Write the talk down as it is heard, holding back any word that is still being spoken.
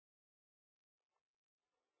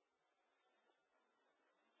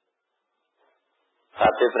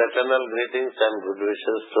Happy fraternal greetings and good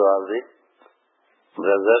wishes to all the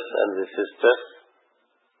brothers and the sisters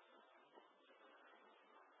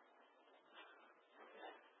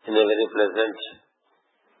in a very pleasant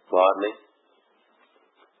morning.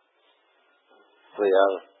 We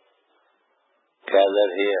are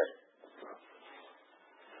gathered here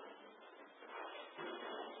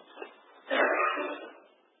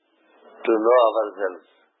to know ourselves.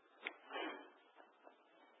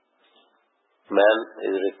 Man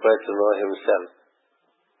is required to know himself.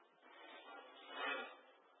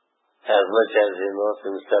 As much as he knows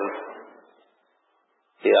himself,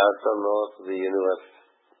 he also knows the universe.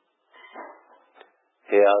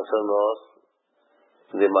 He also knows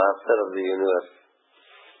the master of the universe,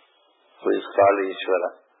 who is called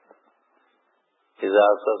Ishvara. He is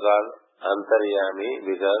also called Antaryami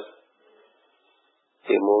because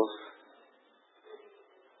he moves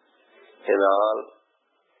in all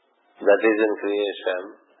that is in creation,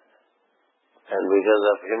 and because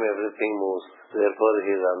of him everything moves. Therefore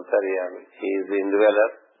he is Antaryami. He is the indweller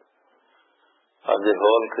of the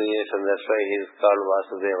whole creation. That's why he is called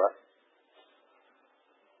Vasudeva.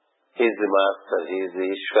 He is the master. He is the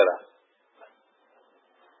Ishvara.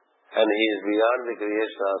 And he is beyond the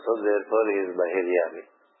creation also. Therefore he is Bahiryami.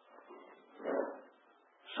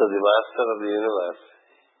 So the master of the universe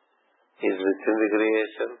is within the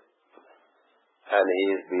creation, and he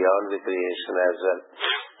is beyond the creation as well.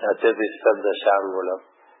 Atyatishta Dashangulam.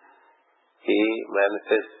 He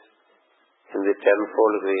manifests in the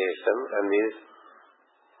tenfold creation and is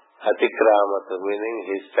Atikramata, meaning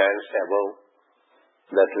he stands above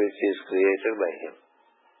that which is created by him.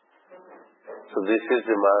 So this is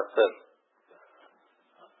the master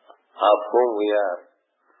of whom we are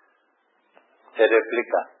a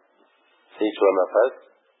replica. Each one of us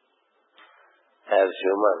as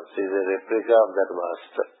humans is a replica of that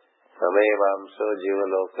master. Samevamso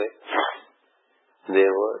Jivaloke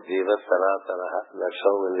Devo Jiva Sanatana. That's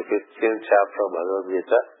how in the 15th chapter of Bhagavad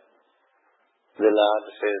Gita, the Lord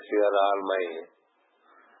says, you are all my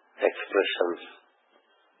expressions.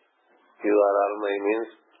 You are all my means,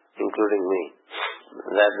 including me.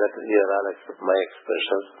 That you are all my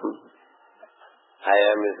expressions. I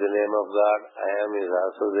am is the name of God. I am is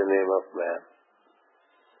also the name of man.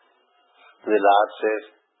 The Lord says,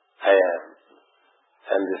 I am.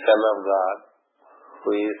 And the Son of God,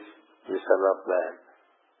 who is the Son of Man,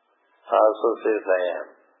 also says, I am.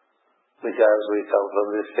 Because we come from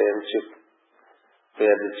the same chip. We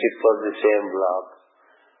are the chip of the same block.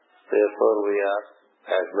 Therefore we are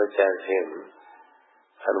as much as him.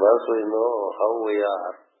 And once we know how we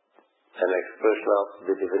are an expression of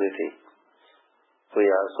the divinity, we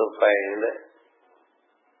also find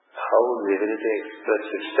how divinity expresses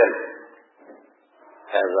itself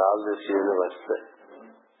as all this universe.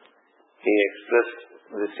 He expressed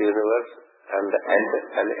this universe and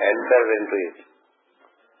entered into it.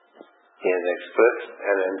 He has expressed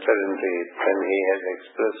and entered into it, and he has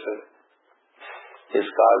expressed it. He is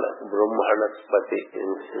called Brahmanaspati in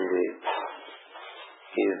the.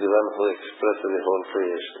 He is the one who expressed the whole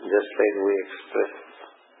creation, just like we express.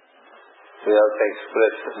 We also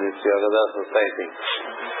express this Yoga society.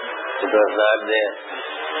 It was not there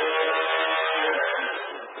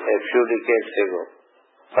a few decades ago.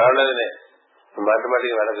 పర్వాలేదులే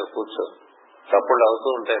మాటమాటికి వెళ్ళక కూర్చో, తప్పులు అవుతూ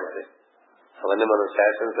ఉంటాయి. మరి అవన్నీ మనం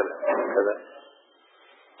శాసించలేం కదా.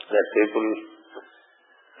 That people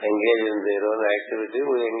engage in their own activity,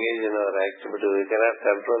 we engage in our activity. We cannot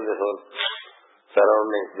control the whole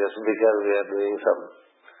surrounding just because we are doing some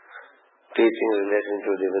teaching relating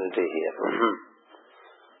to divinity here.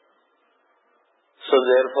 So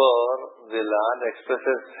therefore, the Lord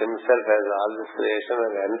expresses himself as all this creation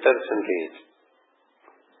and enters into it.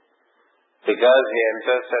 Because he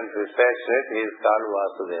enters and resides in it, he is called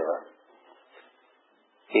Vasudeva.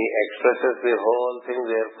 He expresses the whole thing,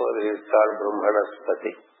 therefore he is called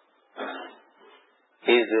Brahmanaspati.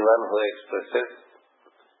 He is the one who expresses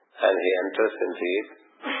and he enters into it,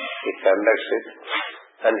 he conducts it,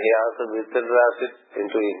 and he also withdraws it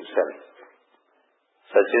into himself.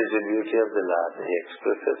 Such is the beauty of the Lord. He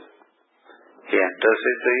expresses, he enters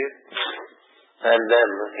into it, and then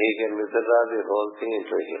he can withdraw the whole thing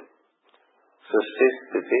into him. Srishti,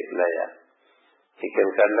 Sthiti, Laya. He can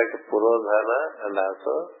conduct Purodhana and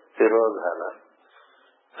also Tirodhana.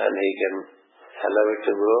 And he can allow it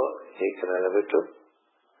to grow, he can allow it to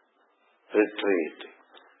retreat.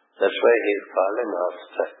 That's why he is called a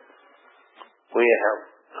master. We have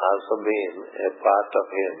also been a part of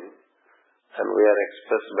him, and we are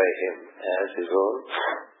expressed by him as his own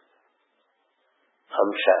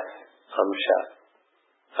Amsha.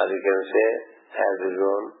 Or you can say as his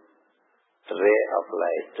own ray of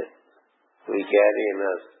light. We carry in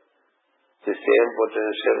us the same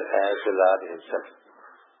potential as the Lord Himself.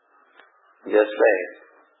 Just like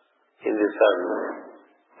in the Son,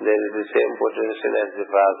 there is the same potential as the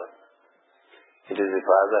Father. It is the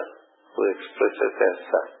Father who expresses as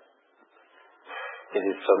Son. It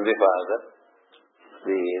is from the Father,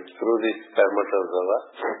 through the spermatozoa,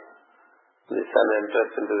 the Son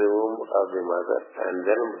enters into the womb of the mother and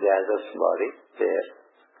then gathers body there.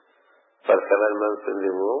 For 7 months in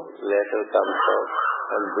the womb, later comes out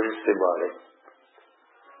and builds the body.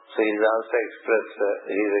 So he is also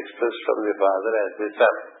expressed from the Father as the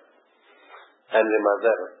Son. And the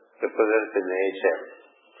mother represents the nature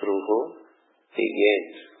through whom he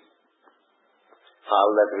gains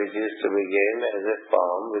all that which is to be gained as a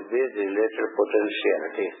form with the related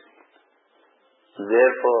potentialities.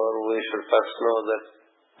 Therefore, we should first know that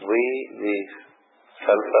we, the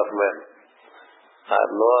sons of men, are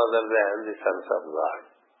no other than the sons of God.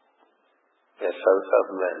 We are sons of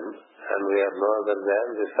men and we are no other than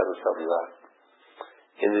the sons of God.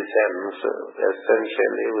 In the sense,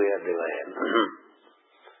 essentially we are divine.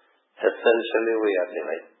 Essentially we are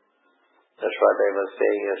divine. That's what I was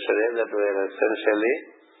saying yesterday, that we are essentially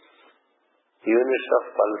units of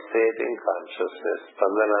pulsating consciousness,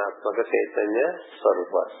 Spandanatmaka Chaitanya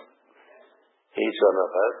Swarupas. Each one of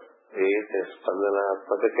us is a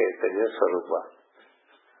Spandanatmaka Chaitanya Swarupa.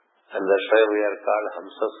 And that's why we are called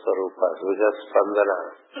Hamsa Swarupas, because Spandana,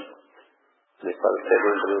 the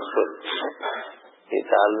pulsating principle, it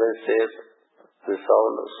always says the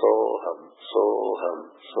sound Soham, Soham,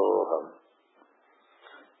 Soham.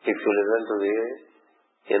 If you listen to the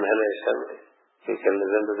inhalation, you can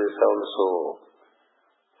listen to the sound So.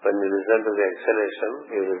 When you listen to the exhalation,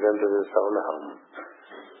 you listen to the sound Hum.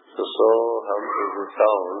 So Soham is the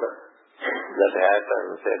sound that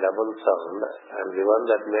happens, a double sound, and the one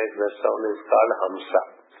that makes that sound is called Hamsa.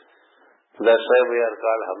 That's why we are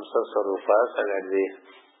called Hamsa Swarupas, and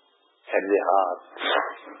at the heart,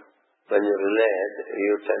 when you relate,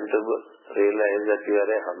 you tend to realize that you are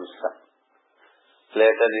a Hamsa.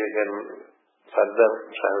 Later you can further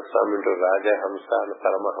transform into Raja Hamsa and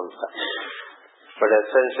Paramahamsa. But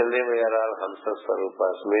essentially we are all Hamsa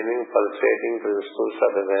Swarupas, meaning pulsating principles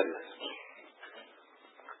of awareness.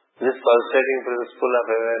 This pulsating principle of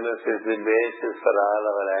awareness is the basis for all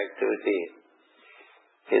our activity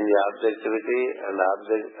in the objectivity and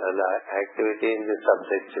activity in the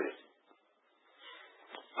subjectivity.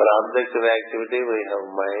 For objective activity we have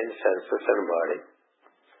mind, senses and body.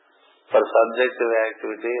 For subjective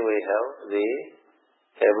activity, we have the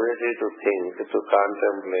ability to think, to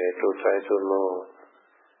contemplate, to try to know,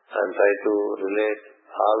 and try to relate.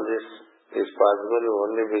 All this is possible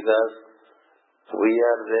only because we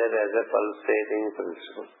are there as a pulsating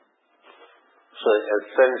principle. So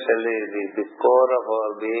essentially, the core of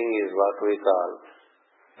our being is what we call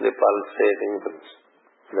the pulsating principle.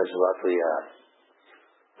 That's what we are.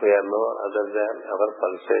 We are no other than our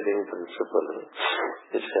pulsating principle.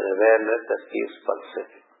 It's an awareness that keeps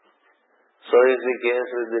pulsating. So is the case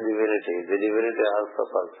with the divinity. The divinity also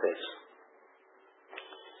pulsates.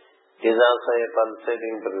 It is also a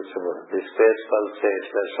pulsating principle. The space pulsates,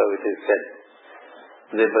 that's how it is said.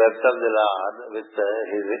 The breath of the Lord, with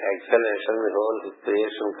His exhalation, the whole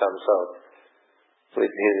creation comes out. With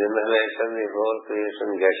His inhalation, the whole creation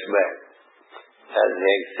gets back. As He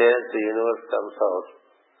exhales, the universe comes out.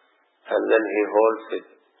 And then He holds it.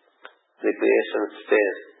 The creation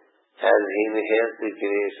stays. As He inhales, the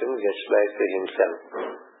creation gets back to Himself.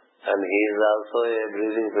 And He is also a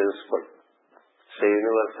breathing principle. It's a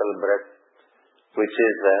universal breath, which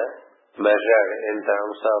is measured in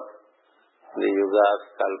terms of the yugas,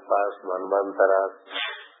 kalpas, manvantaras,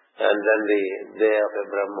 and then the day of a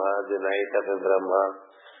Brahma, the night of a Brahma,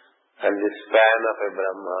 and the span of a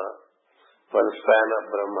Brahma. One span of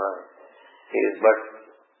Brahma is but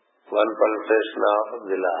one pulsation of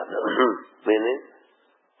the Lord, meaning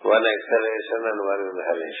one exhalation and one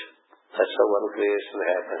inhalation. That's how one creation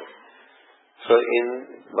happens. So in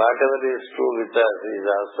whatever is true with us is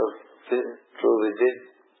also true with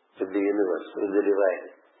the universe, with the divine,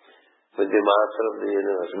 with the master of the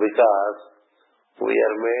universe, because we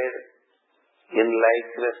are made in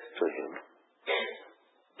likeness to Him.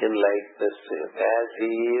 In likeness to Him. As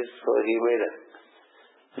He is, so He made us.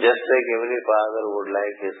 Just like every father would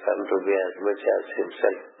like his son to be as much as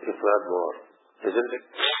himself, if not more. Isn't it?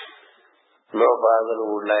 No father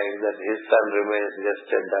would like that his son remains just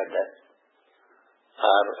a dad,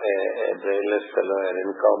 or a brainless fellow, an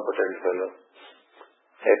incompetent fellow,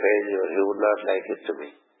 a failure. He would not like it to be.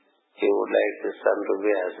 He would like his son to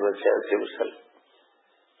be as much as himself.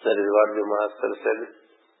 That is what the Master said.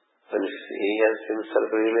 when he has himself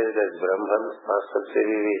realized as Brahman, Master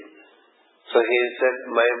CVV. So he said,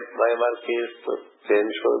 my work is to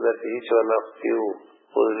ensure that each one of you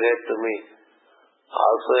who relate to me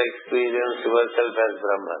also experience yourself as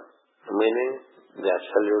Brahman, meaning the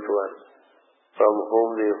Absolute One, from whom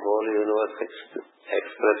the whole universe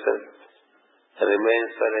expresses,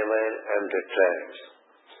 remains forever and retracts.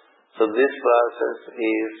 So this process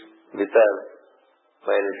is with us,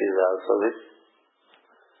 while it is also with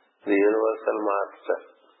the Universal Master.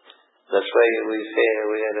 That's why we say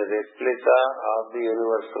we are a replica of the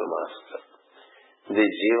Universal Master. The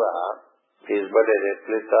Jiva is but a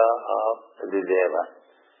replica of the Deva.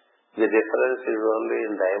 The difference is only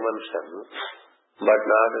in dimension, but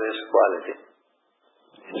not in its quality.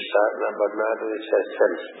 But not in its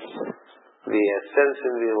essence. The essence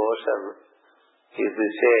in the ocean is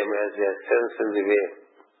the same as the essence in the wave.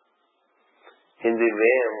 In the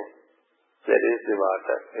wave, there is the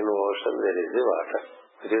water. In the ocean, there is the water.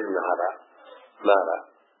 It is Nara.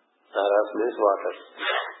 Nara means water.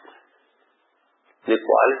 The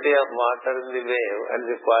quality of water in the wave and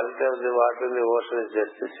the quality of the water in the ocean is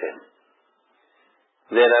just the same.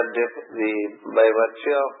 By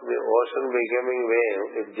virtue of the ocean becoming wave,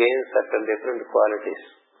 it gains certain different qualities.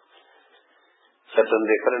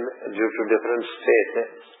 Due to different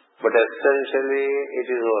states. But essentially, it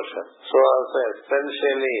is ocean. So also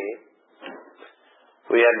essentially,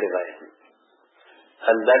 we are divine.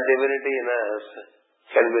 And that divinity in us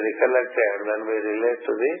can be recollected when we relate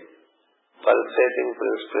to the pulsating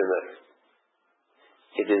principle in us.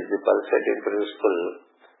 It is the pulsating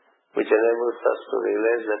principle which enables us to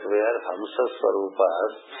realize that we are Hamsa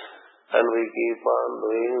Swarupas, and we keep on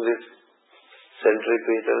doing this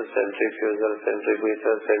centripetal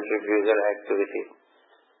activity.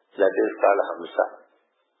 That is called Hamsa.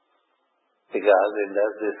 Because it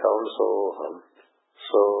does the sound Soham,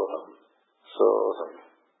 Soham, Soham,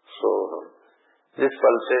 Soham. This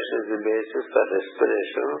pulsation is the basis for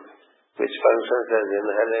respiration, which functions as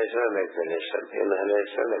inhalation and exhalation.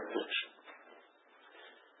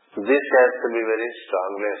 This has to be very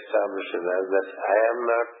strongly established in us that I am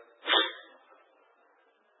not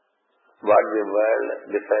what the world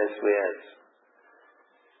defines me as.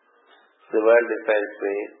 The world defines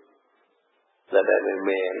me that I am a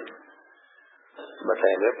male, but I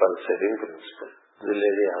am a pulsating principle. The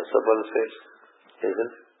lady also pulsates, isn't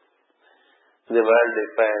it? The world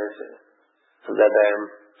defines that I am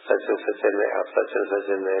such and such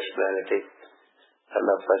a nationality, and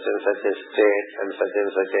of such and such a state, and such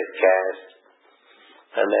a caste,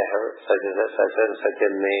 and I have such and such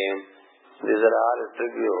a name. These are all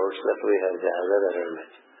attributes that we have gathered around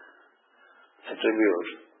it.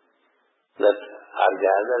 Attributes that are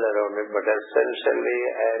gathered around it, but essentially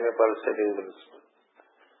I am a pulsating principle.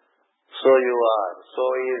 So you are. So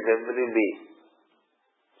is every bee.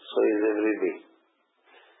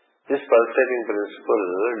 This pulsating principle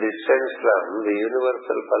descends from the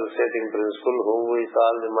universal pulsating principle whom we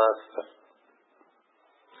call the Master.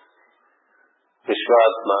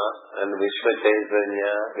 Vishwatma and Vishwa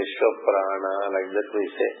Chaitanya, Vishwa Prana, like that we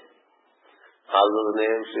say. All those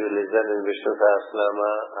names you listen in Vishnu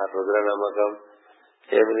Sahasranama or Rudra Namakam,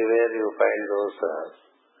 everywhere you find those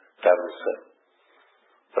terms.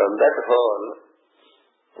 From that whole,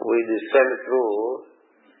 we descend through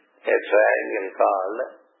a triangle called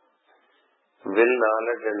will,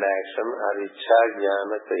 knowledge and action, or Ichha,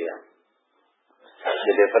 Jnana, Kriya.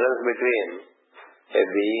 The difference between a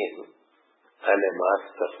being and a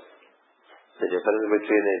master, the difference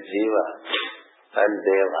between a Jiva and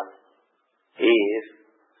Deva is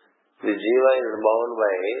the Jiva is bound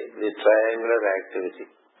by the triangular activity.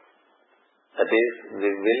 That is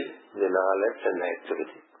the will, the knowledge and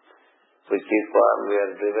activity. We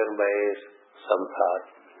are driven by some thought.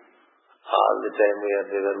 All the time we are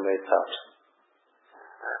driven by thought.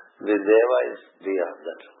 The Deva is beyond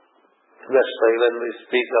that. That's why when we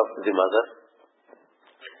speak of the Mother,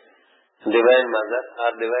 Divine Mother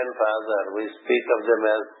or Divine Father, we speak of them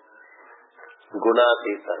as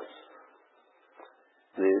Gunatitas.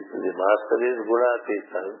 The Master is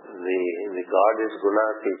Gunatita. The God is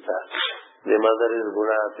Gunatita. The Mother is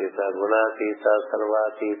Gunatita. Gunatita,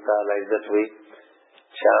 Sarvatita, like that we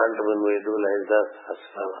chant when we do like that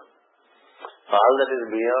Sahasranama. All that is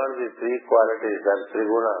beyond the three qualities, that three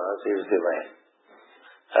gunas, is divine.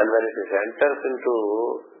 And when it enters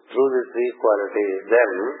through the three qualities,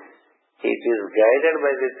 then it is guided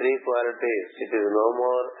by the three qualities. It is no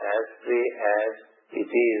more as free as it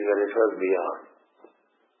is when it was beyond.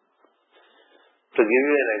 To give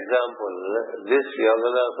you an example, this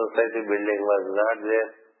Yoga Society building was not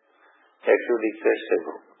there a few decades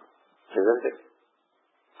ago, isn't it?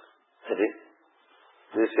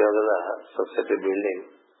 This Yogada Society building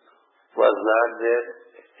was not there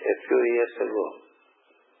a few years ago.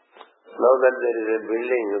 Now that there is a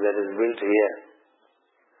building that is built here,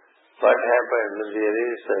 what happened? There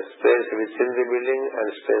is a space within the building and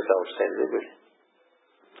space outside the building.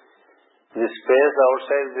 The space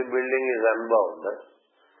outside the building is unbound.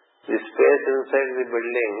 The space inside the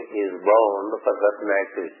building is bound for certain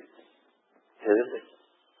activity. Isn't it?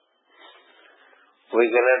 We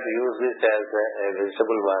cannot use this as a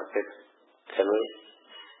vegetable market, can we?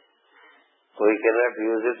 We cannot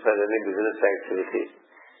use it for any business activity.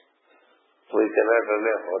 We cannot run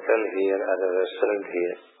a hotel here or a restaurant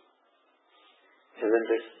here. Isn't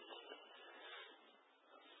it?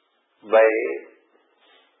 By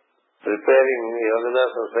preparing Yogada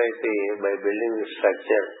Society, by building the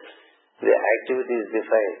structure, the activity is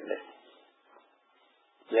defined.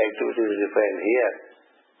 The activity is defined here.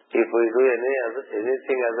 If we do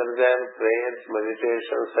anything other than prayers,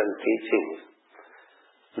 meditations and teachings,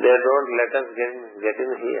 they don't let us get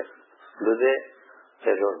in here. Do they?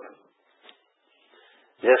 They don't.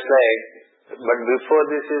 Just like, but before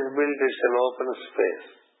this is built, it's an open space.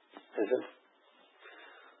 Isn't it?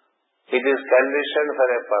 It is conditioned for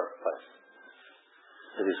a purpose.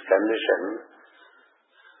 It is conditioned.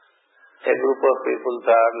 A group of people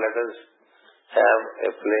thought, let us have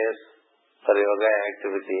a place for yoga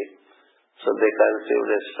activity. So they conceived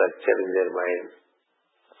a structure in their mind.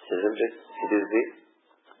 Isn't it? It is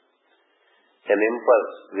an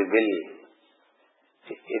impulse, the will.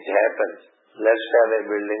 It happens. Let's have a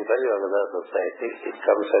building for Yogada Society. It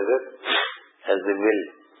comes as the will.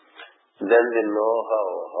 Then the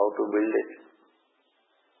know-how to build it.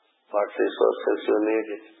 What resources you need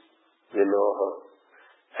it. The know-how.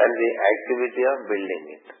 And the activity of building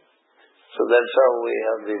it. So that's how we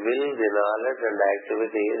have the will, the knowledge and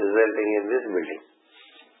activity resulting in this building.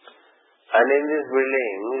 And in this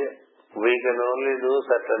building, we can only do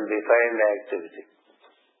certain defined activity.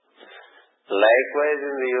 Likewise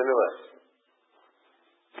in the universe,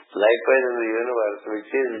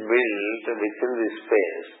 which is built within the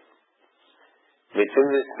space. Within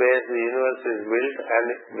the space, the universe is built, and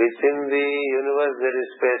within the universe there is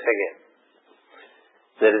space again.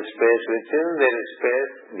 There is space within, there is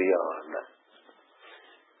space beyond.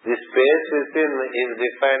 The space within is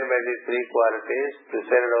defined by the three qualities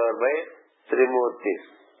presented over by three murtis.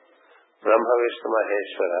 Brahma, Vishnu,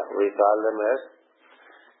 Maheshwara. We call them as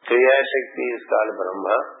Kriya Shakti is called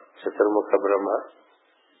Brahma, Chaturmukha Brahma.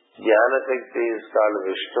 Jnana Shakti is called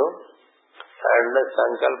Vishnu. And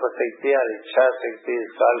Sankalpa Shakti or Ichha Shakti is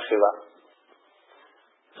called Shiva.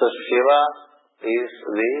 So Shiva is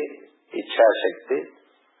the Ichha Shakti.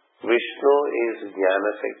 Vishnu is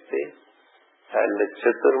Jnana Shakti. And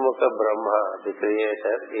Chaturmukha Brahma, the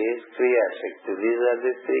creator, is Kriya Shakti. These are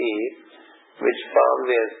the three which form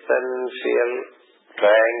the essential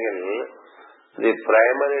triangle, the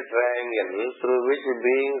primary triangle through which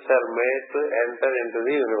beings are made to enter into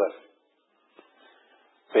the universe.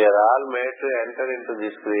 We are all made to enter into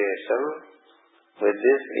this creation with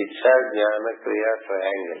this Ichha Jnana Kriya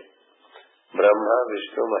triangle. Brahma,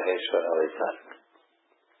 Vishnu, Maheshwara, we call it.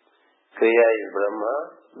 Kriya is Brahma,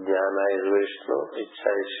 Jnana is Vishnu,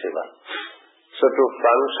 Ichha is Shiva. So to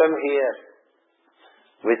function here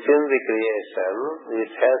within the creation,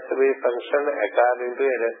 it has to be functioned according to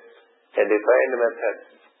a defined method.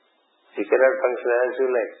 You cannot function as you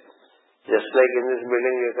like. Just like in this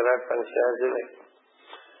building, you cannot function as you like.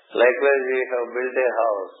 Likewise, we have built a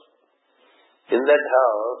house. In that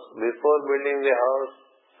house, before building the house,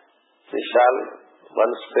 we shall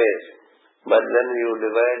one space. But then you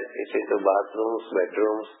divide it into bathrooms,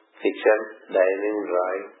 bedrooms, kitchen, dining,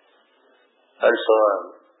 drawing, and so on.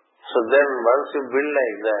 So then once you build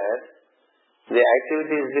like that, the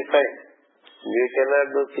activity is defined. You cannot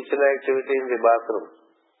do kitchen activity in the bathroom.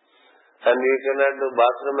 And you cannot do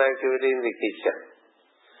bathroom activity in the kitchen.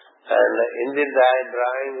 And in the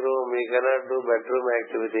drawing room, you cannot do bedroom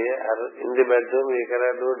activity. Or in the bedroom, you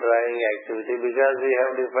cannot do drawing activity because we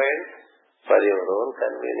have defined for your own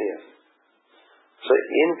convenience. So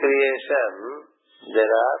in creation,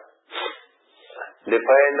 there are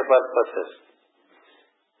defined purposes.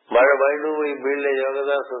 Why do we build a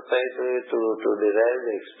Yogada Society to derive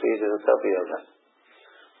the experience of yoga?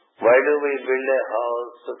 Why do we build a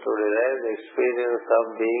house to derive the experience of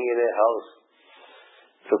being in a house?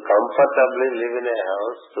 To comfortably live in a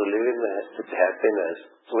house, to live with happiness.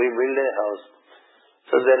 We build a house.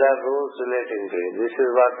 So there are rules relating to it. This is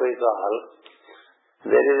what we call,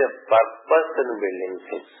 there is a purpose in building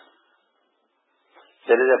things.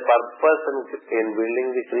 There is a purpose in building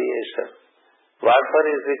the creation. What for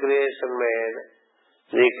is the creation made?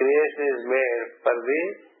 The creation is made for the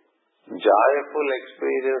joyful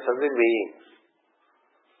experience of the beings.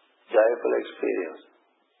 Joyful experience.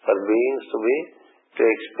 For beings to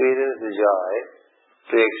experience the joy,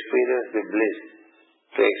 to experience the bliss,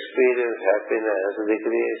 to experience happiness, the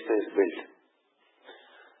creation is built.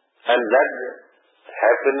 And that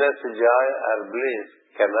happiness, joy or bliss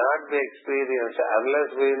cannot be experienced unless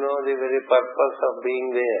we know the very purpose of being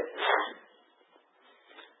there.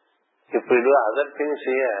 If we do other things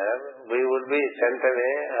here, we would be sent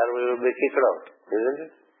away or we would be kicked out, isn't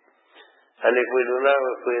it? And if we do not,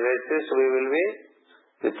 if we resist,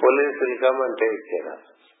 the police will come and take care of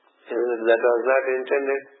us. That was not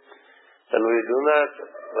intended. When we do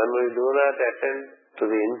not attend to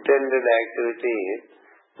the intended activity,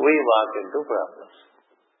 we walk into problems.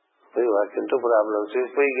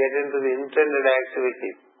 If we get into the intended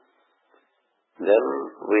activity, then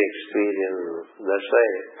we experience. That's why,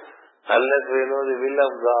 unless we know the will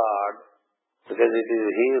of God, because it is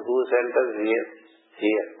He who sent us here.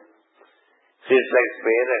 See, it's like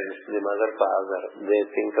parents, the mother, father, they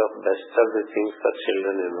think of best of the things for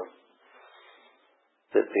children,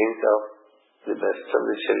 They think of the best of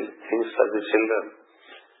the things for the children.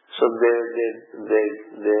 So they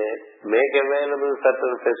make available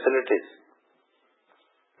certain facilities.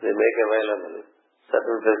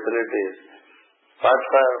 But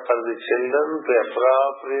for the children to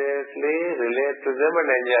appropriately relate to them and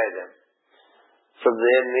enjoy them. So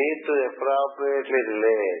they need to appropriately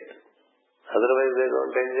relate. Otherwise they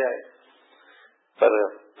don't enjoy.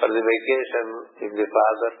 For the vacation, if the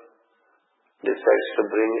father decides to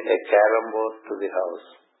bring a carom board to the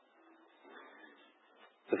house,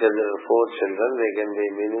 because there are 4 children, they can be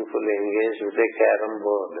meaningfully engaged with a carom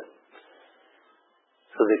board.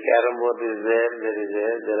 So the carom board is there,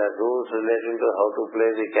 there are rules relating to how to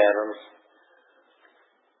play the caroms.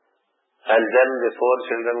 And then the 4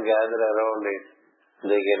 children gather around it.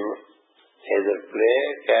 They can either play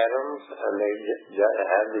caroms and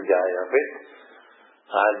have the joy of it,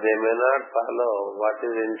 or they may not follow what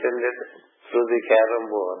is intended through the carom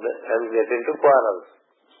board and get into quarrels.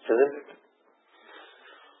 Isn't it?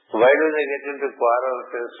 Why do they get into quarrels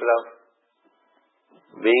instead of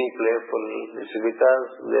being playful? It's because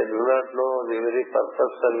they do not know the very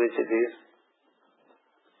purpose for which it is.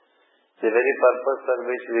 The very purpose for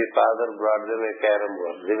which the father brought them a carom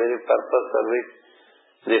board. The very purpose for which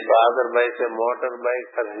the father buys a motorbike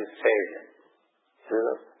for his child.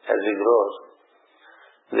 As he grows,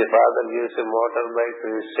 the father gives a motorbike to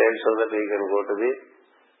his child so that he can go to the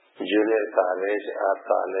junior college or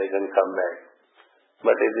college and come back.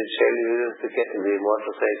 But if the child uses the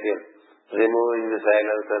motorcycle, removing the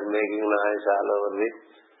silencer, making noise all over the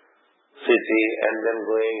city, and then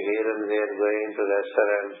going here and there, going to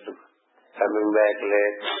restaurants, coming back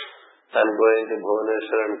late, and going to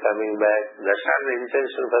Bhubaneswar and coming back, that's not the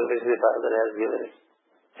intention for which the father has given it.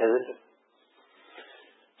 Isn't it?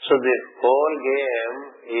 So the whole game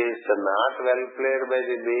is not well played by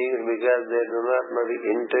the beings because they do not know the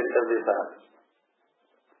intent of the father.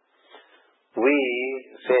 We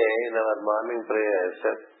say in our morning prayers,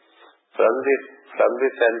 from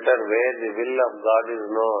the center where the will of God is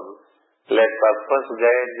known, let purpose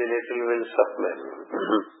guide the little wills of men.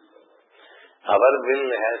 Our will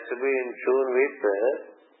has to be in tune with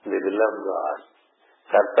the will of God.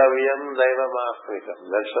 Kartavyam daivamasmikam.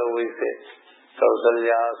 That's how we say.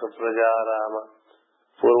 Kausalya supraja rama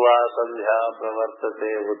purva sandhya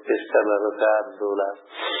pravartate uttishta narasardula.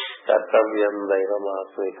 Kartavyam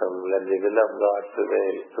daivamasmikam. Let the will of God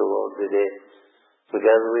prevail throughout the day.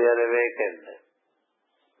 Because we are awakened.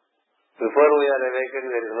 Before we are awakened,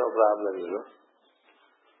 there is no problem,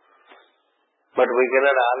 But we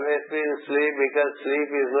cannot always be in sleep because sleep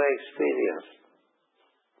is no experience.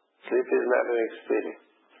 Sleep is not an experience.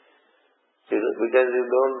 Because you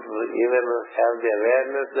don't even have the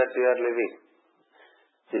awareness that you are living.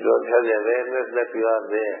 You don't have the awareness that you are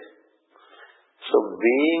there. So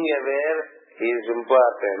being aware is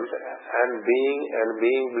important, and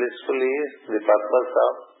being blissful is the purpose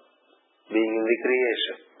of being in the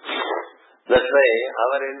creation. That's why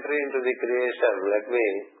our entry into the creation, let me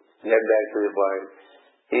get back to the point,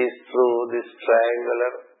 is through this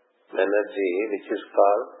triangular energy which is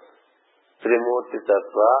called Trimurti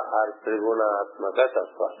Tattva or Trigunaatmaka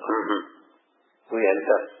Tattva. We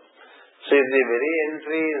enter. So if the very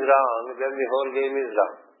entry is wrong, then the whole game is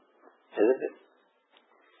wrong. Isn't it?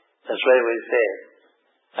 That's why we say,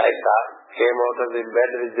 I came out of the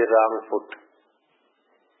bed with the wrong foot.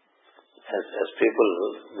 As people,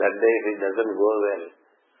 that day if it doesn't go well,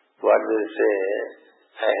 what they say,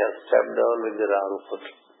 I have stepped down with the wrong foot.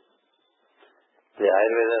 The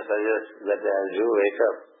Ayurveda suggests that as you wake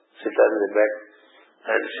up, sit on the bed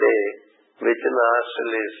and say which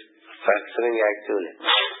nostril is functioning actively.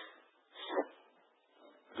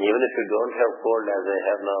 Even if you don't have cold as I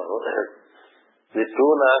have now, the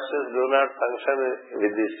two nostrils do not function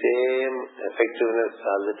with the same effectiveness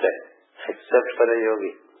all the time, except for a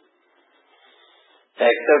yogi.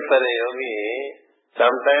 Except for a yogi,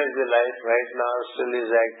 sometimes the right nostril is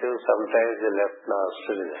active, sometimes the left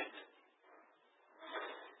nostril is active.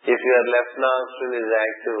 If your left nostril is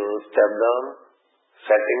active, step down,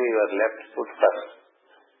 setting your left foot first.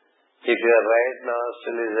 If your right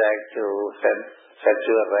nostril is active, set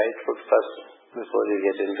your right foot first before you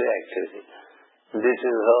get into activity. This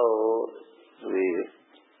is how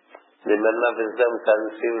the men of wisdom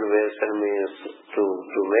conceived ways and means to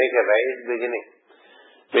make a right beginning.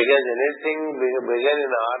 Because anything begun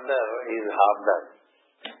in order is half done.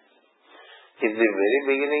 If the very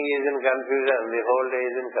beginning is in confusion, the whole day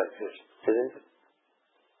is in confusion, isn't it?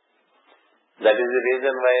 That is the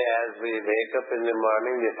reason why as we wake up in the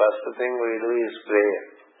morning, the first thing we do is prayer,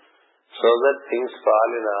 so that things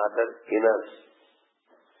fall in order in us.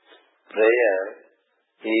 Prayer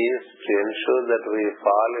is to ensure that we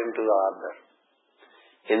fall into order,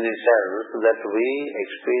 in the sense that we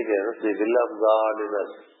experience the will of God in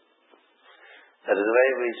us. That is why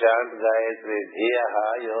we chant Gayatri, Dhiyaha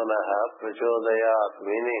Yonaha Prachodayat,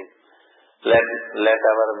 meaning let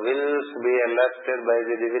our wills be alerted by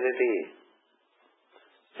the divinity.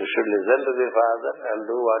 You should listen to the Father and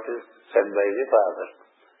do what is said by the Father.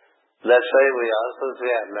 That's why we also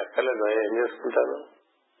say, నక్కలను ఏం చేసుకుంటాను,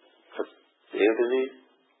 ఏమిటిది,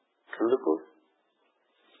 ఎందుకు,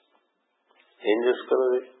 ఏం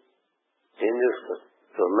చేసుకున్నది, ఏం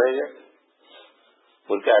చేసుకోరు ఉన్నాయిగా.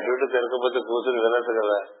 ఊరికి అటు ఇటు తిరగకపోతే కూర్చొని వినట్టు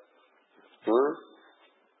కదా,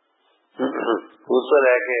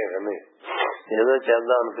 కూర్చోలేకే అని ఏదో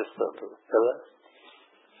చేద్దాం అనిపిస్తుంది కదా.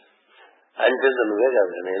 అంటే నువ్వే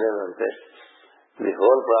కాదు, నేనేనంటే the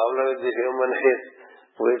whole problem with the human is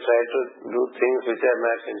we try to do things which are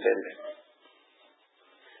not intended.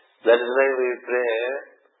 That is why we pray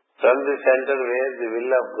from the center where the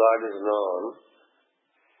will of God is known,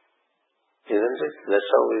 isn't it? That's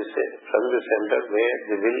how we say, from the center where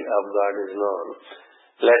the will of God is known,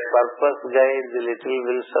 let purpose guide the little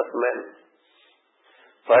wills of men.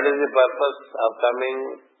 What is the purpose of coming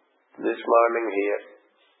this morning here?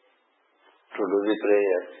 To do the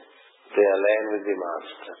prayer, to align with the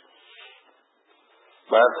Master.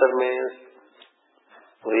 Master means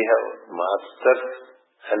we have masters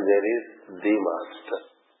and there is the Master.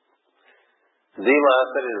 The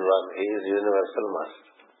Master is one. He is universal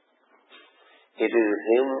Master. It is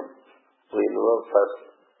Him we know first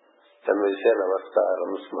when we say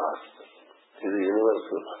Namaskaram's Master. He is the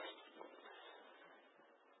universal Master.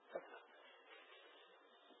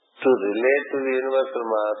 To relate to the universal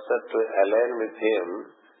Master, to align with Him,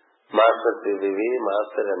 Master CBV,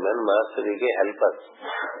 Master MN, Master EK help us.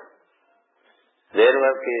 Their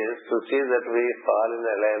work is to see that we fall in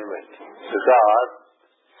alignment, because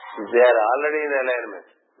they are already in alignment.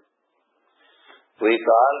 We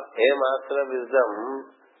call a Master of Wisdom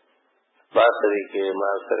Master EK,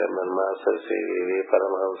 Master MN, Master CBV,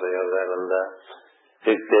 Paramahamsa Yogananda,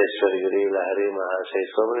 Vikteshwar Giri, Lahari Mahashay,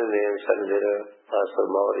 so many names and there, Master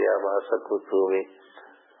Maurya, Master Kutumi,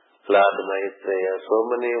 Lord Maitreya, so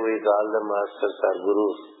many we call them masters or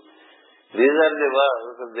gurus. These are the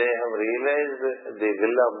ones, they have realized the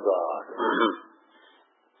will of God.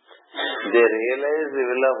 They realize the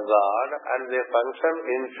will of God and they function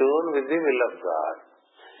in tune with the will of God.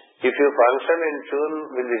 If you function in tune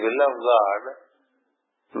with the will of God,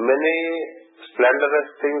 many splendorous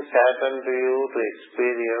things happen to you to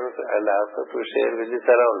experience and also to share with the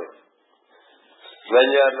surroundings. When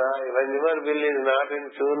your will is not in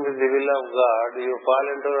tune with the will of God, you fall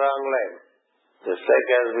into the wrong line. Just like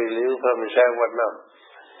as we leave from Visakhapatnam,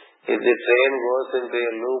 if the train goes into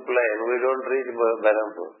a loop line, we don't reach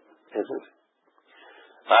Berhampur.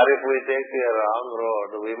 Or if we take a wrong road,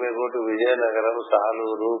 we may go to Vijayanagaram,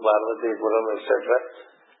 Saluru, Parvatipuram, etc.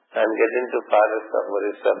 and get into forest of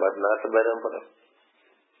Orissa, but not to Berhampur.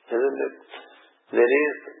 Isn't it? There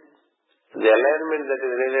is the alignment that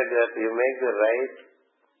is needed, that you make the right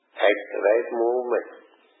act, right movement.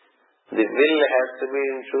 The will has to be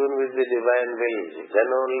in tune with the divine will. Then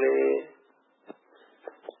only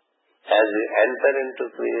as you enter into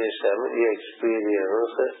creation, you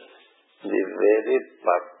experience the very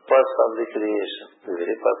purpose of the creation. The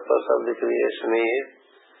very purpose of the creation is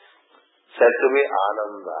said to be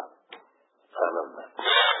Ananda. Ananda.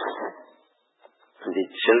 The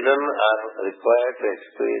children are required to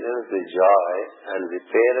experience the joy, and the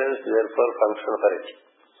parents therefore function for it.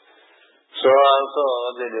 So also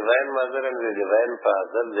the Divine Mother and the Divine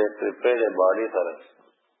Father, they prepared a body for us.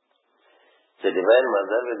 The Divine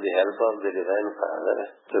Mother, with the help of the Divine Father,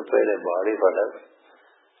 prepared a body for us.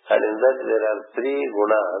 And in that there are 3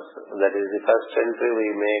 gunas. That is the first entry we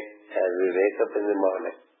make as we wake up in the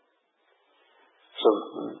morning. So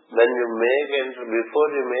when you make entry, before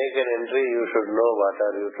you make an entry, you should know what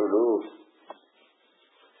are you to do.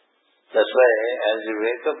 That's why as you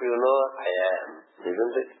wake up, you know I am,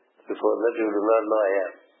 isn't it? Before that you do not know I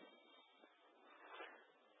am.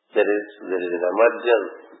 There is an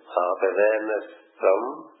emergence of awareness from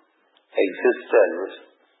existence.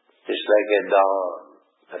 It's like a dawn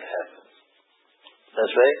that happens.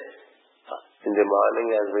 That's why in the morning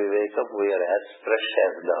as we wake up, we are as fresh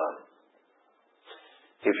as dawn.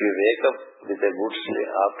 If you wake up with a good sleep,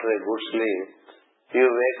 after a good sleep, you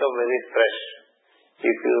wake up very fresh.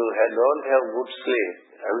 If you don't have good sleep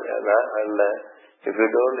and if you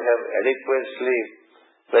don't have adequate sleep,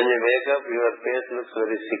 when you wake up, your face looks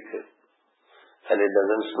very sick and it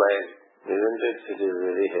doesn't smile, isn't it? It is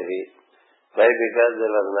very heavy. Why? Because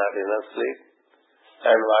there was not enough sleep,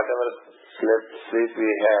 and whatever sleep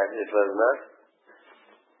we had, it was not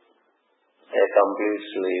a complete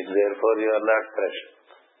sleep. Therefore, you are not fresh.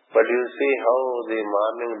 But you see how the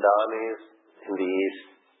morning dawn is in the east.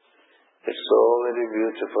 It's so very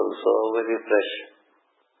beautiful, so very fresh.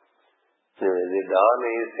 The dawn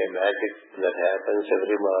is a magic that happens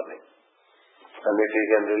every morning. And if you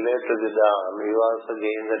can relate to the dawn, you also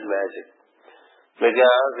gain that magic.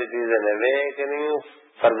 Because it is an awakening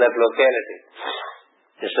for that locality.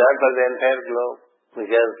 It's not for the entire globe.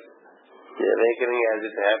 Because the awakening as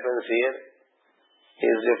it happens here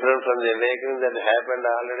is different from the awakening that happened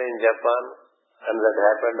already in Japan and that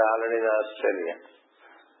happened already in Australia.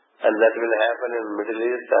 And that will happen in Middle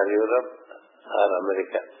East or Europe or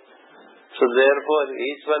America. So therefore,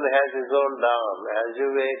 each one has his own dawn. As you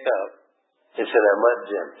wake up, it's an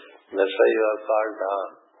emergence. That's why you are called dawn.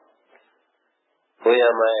 Who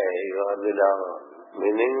am I? You are the dawn.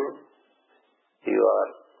 Meaning, you are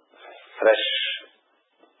fresh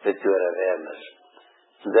with your awareness.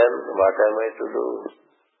 Then, what am I to do?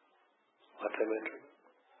 What am I to do?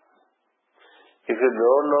 If you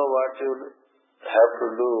don't know what you have to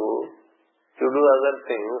do, you do other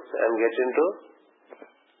things and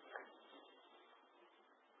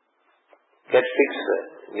get fixed,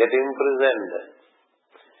 get imprisoned.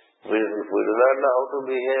 We do not know how to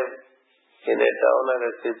behave in a town or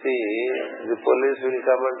a city, the police will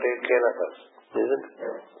come and take care of us, isn't it?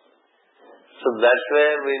 So that's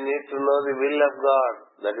where we need to know the will of God.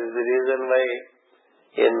 That is the reason why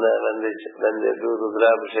when they do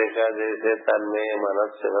Rudrabhisheka, they say, Tanme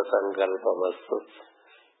Manasya Sankalpamastu.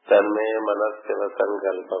 Tanme Manasya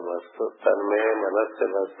Sankalpamastu. Tanme Manasya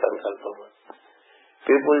Sankalpamastu.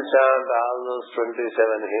 People chant all those 27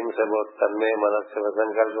 hymns about Tanme Manasya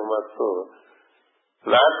Sankalpamastu,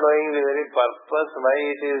 not knowing the very purpose why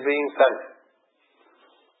it is being sung.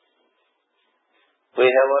 We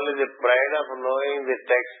have only the pride of knowing the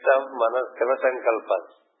text of Manasya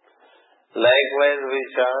Sankalpas. Likewise, we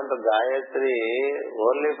chant Gayatri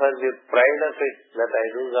only for the pride of it, that I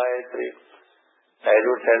do Gayatri. I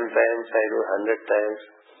do 10 times, I do 100 times,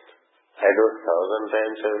 I do 1,000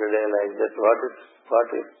 times every day like that.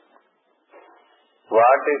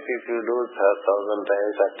 What if you do 1,000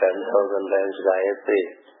 times or 10,000 times Gayatri,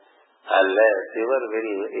 unless your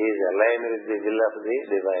will is aligned with the will of the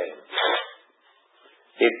Divine?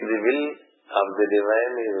 If the will of the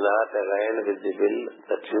Divine is not aligned with the will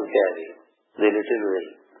that you carry, the little will,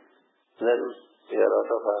 then you are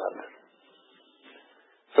out of order.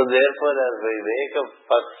 So therefore, as we wake up,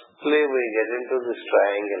 firstly we get into this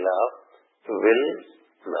triangle of will,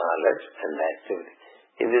 knowledge and activity.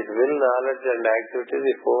 In this will, knowledge and activity,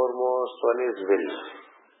 the foremost one is will.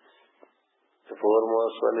 The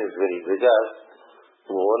foremost one is will. Because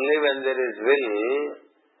only when there is will,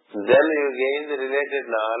 then you gain the related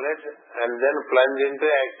knowledge and then plunge into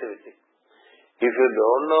activity. If you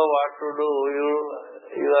don't know what to do,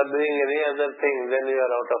 you are doing any other thing, then you are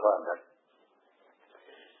out of order.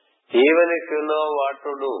 Even if you know what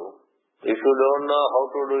to do, if you don't know how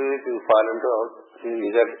to do it, you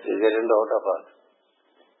get into out of order.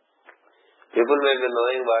 People may be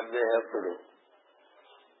knowing what they have to do.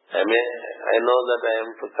 I know that I am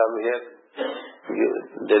to come here,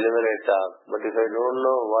 deliver a talk, but if I don't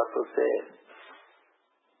know what to say,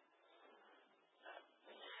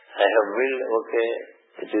 I have willed, okay,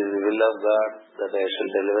 it is the will of God that I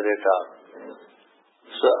shall deliver a talk.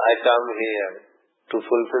 So I come here to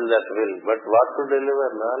fulfill that will. But what to deliver?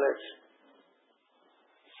 Knowledge.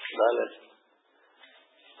 Knowledge.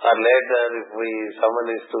 Or later, if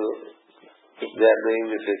they are doing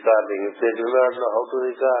this recording, if they do not know how to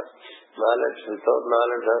record, knowledge, without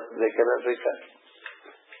knowledge, they cannot record.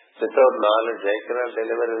 Without knowledge, I cannot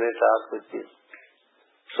deliver any task with you.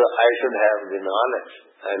 So I should have the knowledge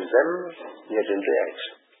and then get into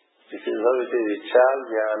action. This is how it is. Ichha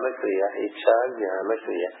Jnana Kriya. Ichha Jnana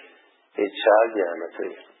Kriya. Ichha Jnana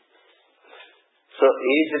Kriya. So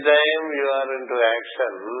each time you are into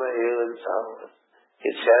action,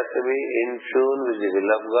 it has to be in tune with the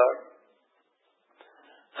will of God.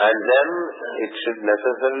 And then it should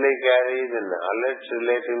necessarily carry the knowledge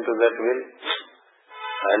relating to that will.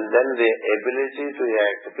 And then the ability to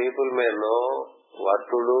act. People may know what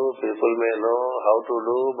to do, people may know how to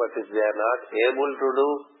do, but if they are not able to do,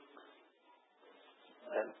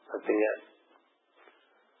 then nothing else.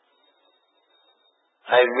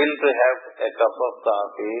 I will to have a cup of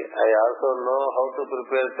coffee. I also know how to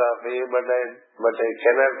prepare coffee, but I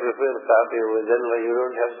cannot prepare coffee. Then why you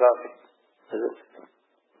don't have coffee? Is it?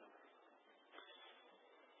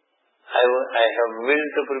 I have will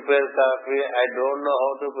to prepare coffee. I don't know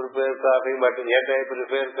how to prepare coffee, but yet I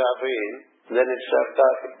prepare coffee. Then it's not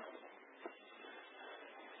coffee.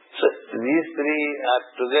 So these three are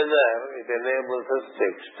together. It enables us to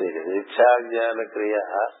experience. Ichha Jnana Kriya.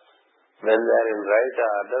 When they are in right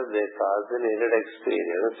order, they cause the needed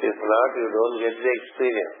experience. If not, you don't get the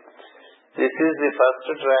experience. This is the first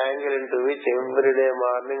triangle into which every day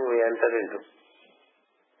morning we enter into.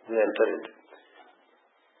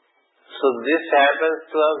 So this happens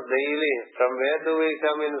to us daily. From where do we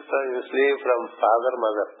come in sleep? From father,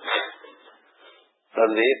 mother.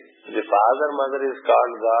 From the father, mother is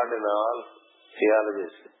called God in all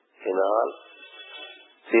theologies. In all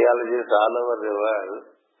theologies all over the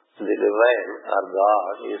world, the divine or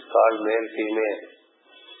God is called male, female.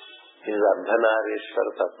 He is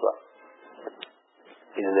Ardhanarishwara Tattva.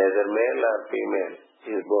 He is neither male or female.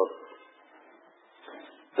 He is both.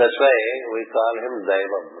 That's why we call him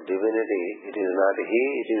Daivam, divinity. It is not he,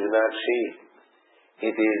 it is not she.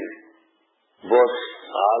 It is both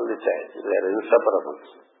all the time. They are inseparable.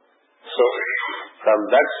 So, from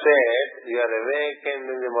that state, you are awakened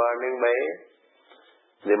in the morning by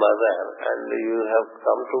the mother, and you have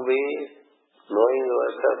come to be knowing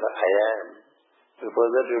yourself, I am. Before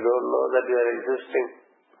that, you don't know that you are existing.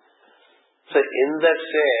 So, in that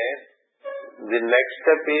state, the next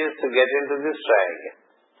step is to get into this triangle.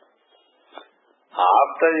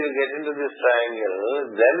 After you get into this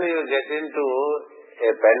triangle, then you get into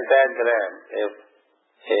a pentagram,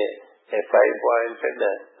 a five-pointed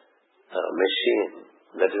machine.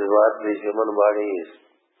 That is what the human body is.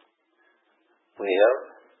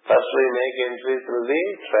 First we make entry through the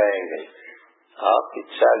triangle of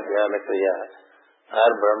Ichha Jnana Kriya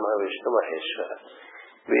or Brahma Vishnu Maheshwara.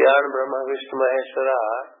 Beyond Brahma Vishnu Maheshwara,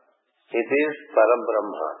 it is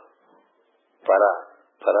Parabrahma.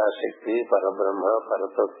 Parashakti, Parabrahma,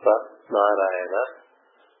 Paratattva, Narayana,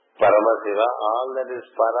 Paramashiva. All that is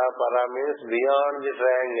para means beyond the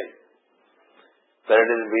triangle. When it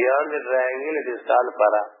is beyond the triangle, it is called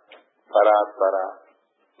para. Paratpara,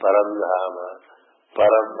 Paramdhama,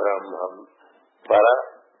 Parabrahmam,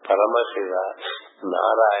 Paramashiva,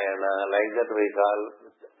 Narayana. Like that we call.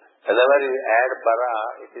 Whenever you add para,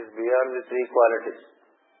 it is beyond the three qualities.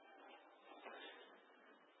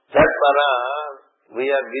 That para, we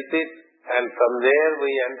are with it, and from there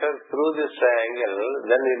we enter through this triangle,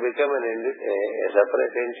 then we become a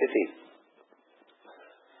separate entity.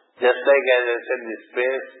 Just like as I said, the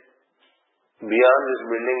space beyond this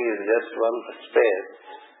building is just one space,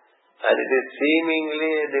 and it is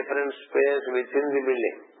seemingly a different space within the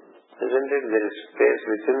building. Isn't it? There is space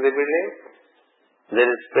within the building, there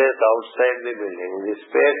is space outside the building. The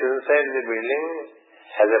space inside the building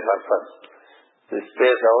has a purpose. The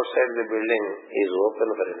space outside the building is open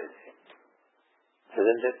for anything.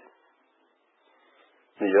 Isn't it?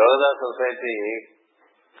 The Yoga Society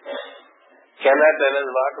cannot tell us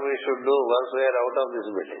what we should do once we are out of this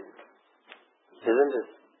building. Isn't it?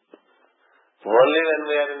 Only when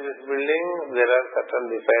we are in this building, there are certain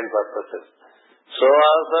defined purposes. So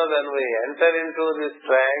also when we enter into this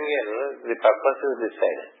triangle, the purpose is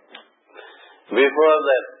decided. Before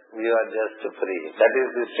that, you are just free. That is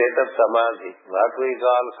the state of samadhi. What we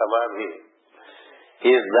call samadhi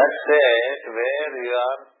is that state where you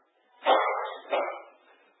are,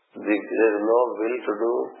 there is no will to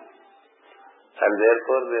do, and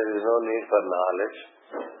therefore there is no need for knowledge,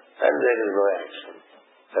 and there is no action.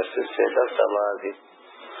 That's the state of samadhi.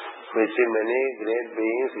 We see many great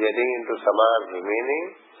beings getting into samadhi, meaning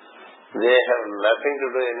They have nothing to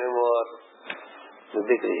do anymore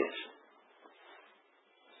with the creation.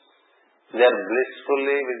 They are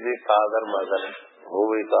blissfully with the father, mother, who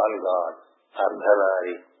we call God,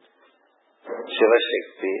 Ardhanari, Shiva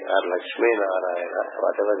Shakti, or Lakshmi Narayana,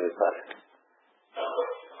 whatever we call it.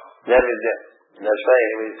 They are with them. That's why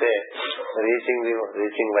we say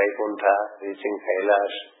reaching Vaikuntha, reaching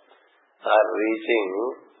Kailash, or reaching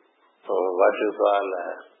what you call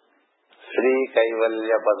Sri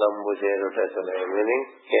Kaivalya Padambu Cherutesune, meaning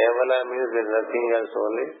Kevala means there is nothing else,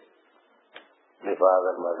 only the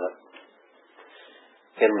father, mother.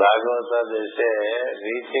 In Bhagavata they say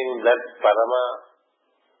reaching that Parama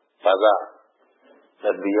Pada,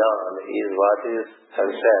 the beyond, is what is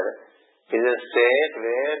considered, is a state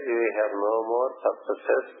where you have no more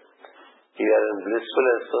purposes. You are in blissful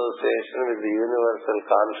association with the universal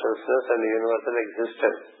consciousness and universal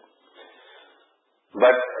existence.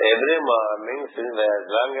 But every morning, since as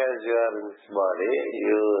long as you are in this body,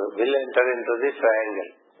 you will enter into the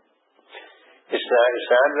triangle. It's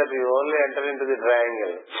not that you only enter into the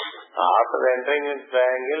triangle. After entering into the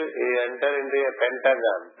triangle, you enter into a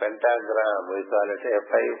pentagram. We call it a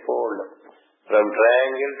five-fold. From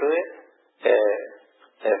triangle to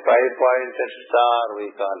a five-pointed star, we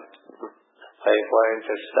call it.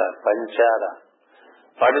 Five-pointed star, Panchara.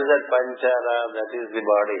 What is that Panchara? That is the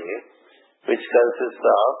body which consists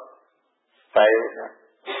of five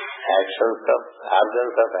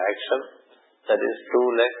organs of action. That is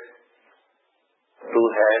 2 legs, 2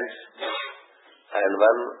 hands, and 1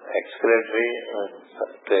 excretory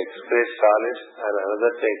to excrete solids and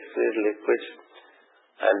another to excrete liquids,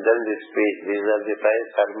 and then the speech. These are the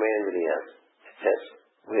 5 karmendriyas. Yes,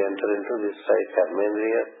 we enter into these 5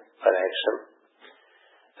 karmendriyas for action.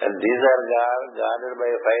 And these are guarded by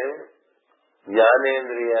 5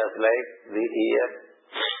 jnanendriyas, like the ear,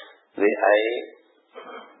 the eye,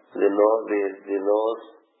 the nose,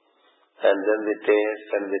 and then the taste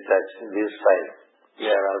and the touch. These 5. They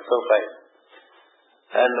are also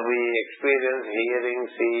 5. And we experience hearing,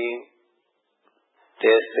 seeing,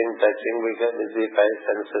 tasting, touching, because it's the 5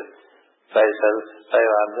 senses. 5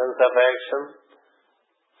 organs of action,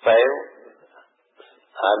 5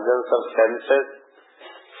 organs of senses,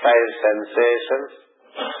 5 sensations,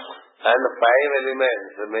 and 5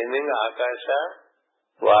 elements, meaning Akasha,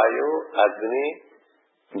 Vayu, Agni,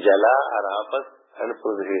 Jala or Apas, and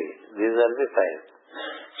Prithvi. These are the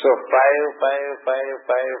 5. So 5,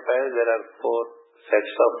 there are 4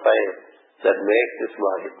 sets of 5 that make this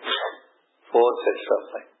body. 4 sets of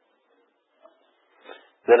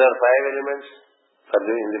 5. There are 5 elements in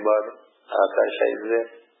the body. Akasha is there,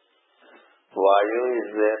 Vayu is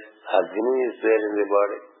there, Agni is there in the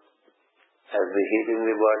body, as the heat in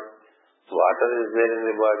the body, water is there in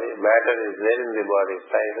the body, matter is there in the body.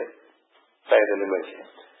 5 elements.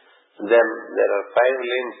 Then there are 5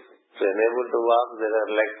 limbs. To enable to walk, there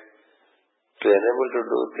are legs. To enable to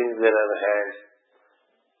do things, there are hands.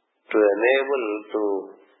 To enable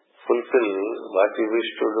to fulfill what you wish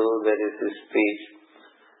to do, there is speech.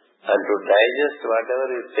 And to digest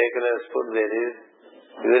whatever is taken as food, there is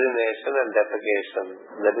urination and defecation.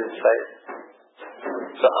 That is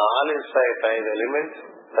 5. So all is 5 elements,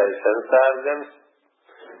 5 sense organs,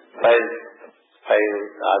 5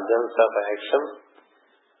 organs of action,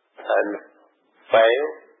 and 5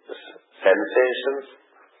 sensations.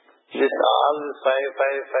 This all 5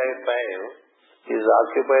 is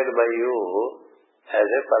occupied by you as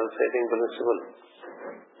a pulsating principle.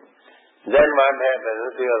 Then what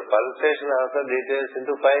happens? Your pulsation also details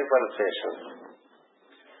into 5 pulsations.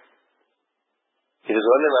 It is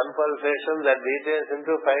only 1 pulsation that details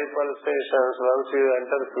into 5 pulsations once you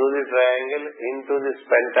enter through the triangle into this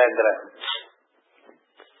pentagram.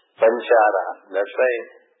 Panchara. That's why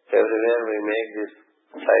everywhere we make this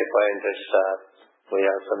 5-pointed star. We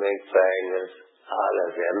also make triangles, all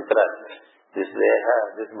as yantra. This deha,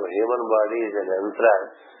 this human body is an yantra,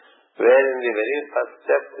 where in the very first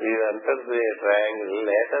step you enter through a triangle,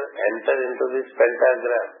 later enter into this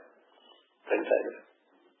pentagram.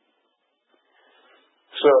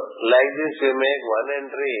 So, like this you make 1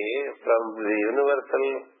 entry from the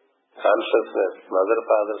universal consciousness, mother,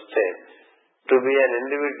 father state, to be an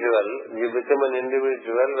individual. You become an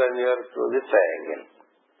individual when you are through the triangle.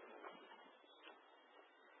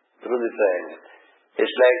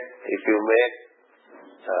 It's like if you make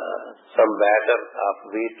some batter of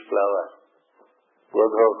wheat flour,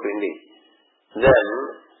 Godhra Pindi, then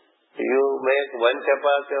you make 1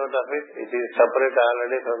 chapati out of it. It is separate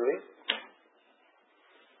already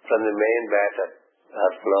from the main batter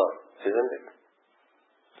or flour, isn't it?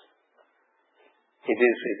 It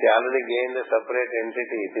already gained a separate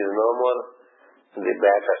entity. It is no more the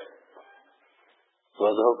batter.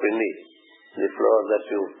 Madhu Pindi, the flour that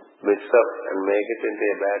you mix up and make it into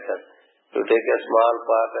a batter. You take a small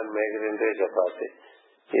part and make it into a chapati.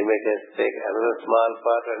 You may take another small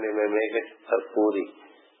part and you may make it a puri.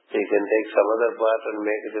 You can take some other part and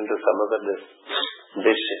make it into some other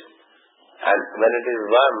dish. And when it is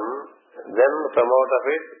one, then from out of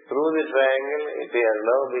it, through the triangle, it has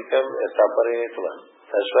now become a separate one.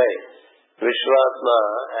 That's why Vishwatma,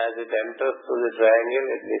 as it enters through the triangle,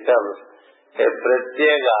 it becomes a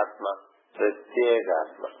Pratyegatma.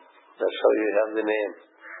 Pratyegatma. That's how you have the name.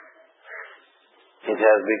 It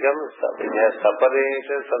has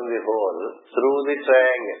separated from the whole through the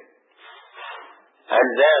triangle. And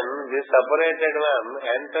then this separated one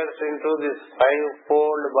enters into this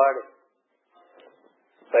five-fold body.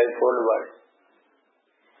 Five-fold body.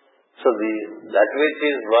 So that which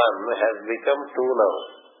is one has become two now.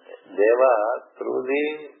 Deva through the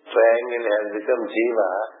triangle has become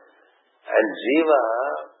Jiva, and Jiva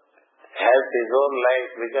has his own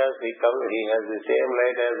light because he has the same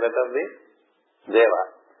light as that of the Deva.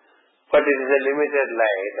 But it is a limited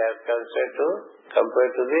light as compared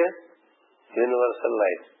to the universal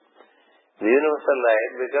light. The universal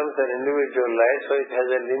light becomes an individual light, so it has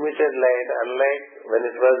a limited light, unlike when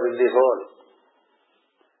it was with the whole.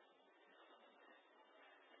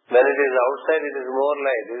 When it is outside, it is more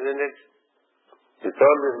light, isn't it?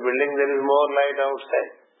 Without this building, there is more light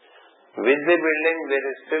outside. With the building, there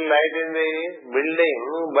is still light in the building,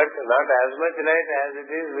 but not as much light as it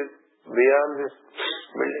is beyond this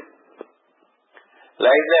building.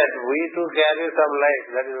 Like that, we too carry some light.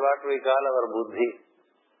 That is what we call our buddhi.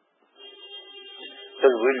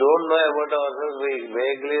 Because we don't know about ourselves, we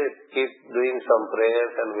vaguely keep doing some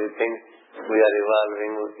prayers and we think we are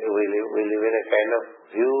evolving. We live in a kind of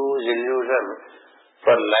huge illusion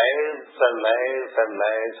for lives and lives and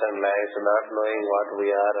lives and lives, not knowing what we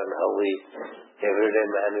are and how we everyday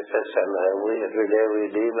manifest and how everyday we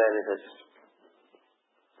demanifest.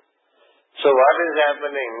 So what is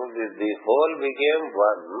happening? The whole became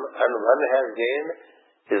one, and one has gained.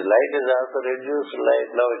 His light is also reduced light.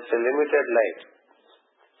 Now it's a limited light.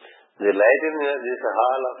 The light in this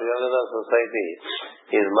hall of Yoga Society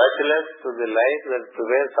is much less to the light that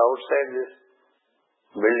prevails outside this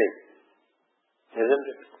building. Isn't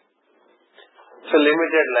it? So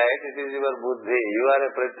limited light, it is your buddhi. You are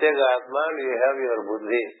a Pratyeka Atma and you have your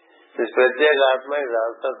buddhi. This Pratyeka Atma is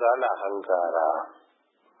also called Ahankara.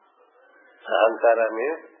 Ahankara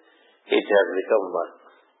means it has become one.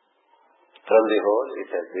 From the whole, it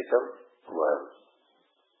has become one.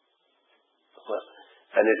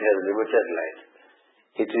 And it has limited light.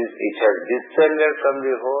 It has descended from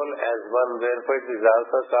the whole as one, therefore it is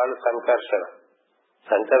also called Sankarshana.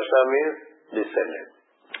 Sankarshana means descended.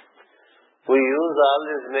 We use all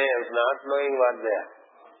these names not knowing what they are.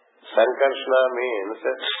 Sankarshana means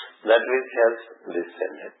that which has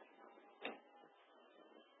descended.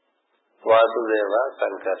 Vasudeva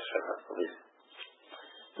Sankarshana.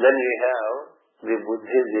 Then we have the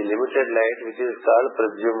buddhi, the limited light, which is called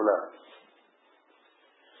Pradyumna.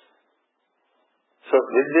 So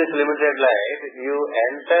with this limited light, you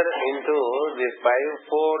enter into the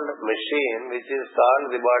five-fold machine which is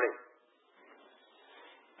called the body.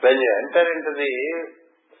 When you enter into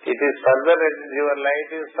your light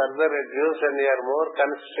is further reduced and you are more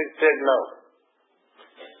constricted now.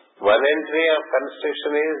 One entry of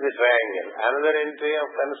constriction is the triangle. Another entry of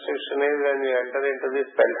constriction is when you enter into this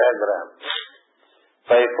pentagram,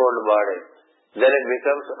 five-fold body. Then it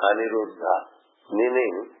becomes Aniruddha,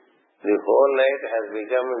 meaning the whole light has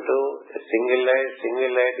become into a single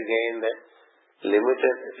light gained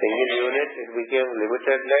limited, single unit, it became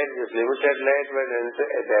limited light. This limited light, when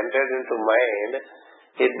it entered into mind,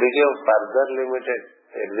 it became further limited.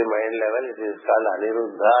 At the mind level, it is called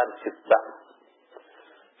Aniruddha or Chitta.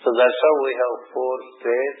 So that's how we have four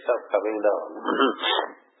states of coming down.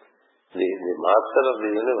 The master of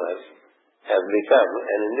the universe has become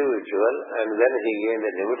an individual, and then he gained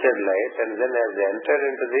a limited light, and then as they entered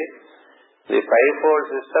into the five-fold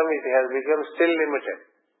system, it has become still limited.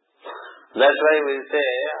 That's why we say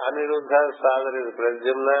Aniruddha's father is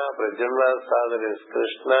Pradyumna, Pradyumna's father is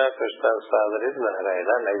Krishna, Krishna's father is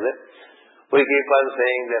Narayana, like that. We keep on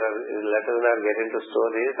saying let us not get into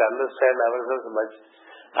stories,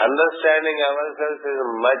 Understanding ourselves is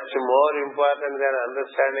much more important than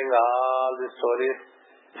understanding all the stories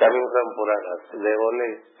coming from Puranas. They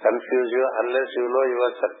only confuse you unless you know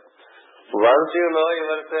yourself. Once you know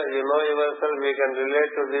yourself, we can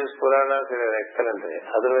relate to these Puranas in an excellent way.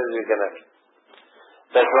 Otherwise we cannot.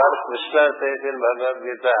 That's what Krishna says in Bhagavad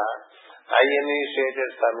Gita, I initiated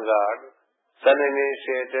sun god, Sun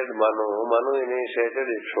initiated Manu, Manu initiated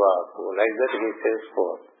Ikshvaku. Like that he says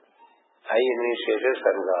 4. I initiated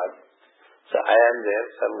Sun God. So I am there,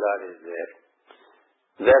 Sun God is there.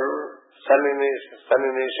 Then Sun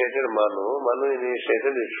initiated Manu, Manu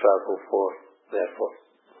initiated Ikshvaku, 4. Therefore,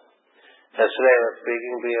 yesterday I was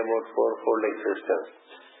speaking to you about fourfold existence.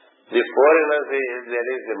 The 4 in us is, there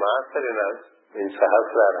is the master in us, in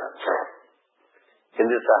Sahasrara. In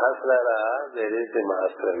the Sahasrara, there is the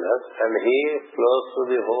master in us, and he flows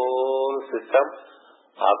through the whole system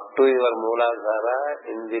up to your Mooladhara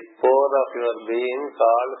in the core of your being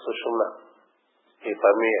called Sushumna. He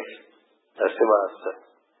permeates. That's the master.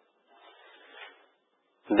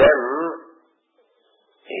 Then,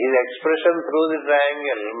 his expression through the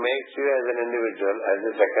triangle makes you as an individual as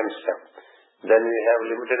the second step. Then you have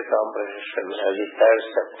limited comprehension as the third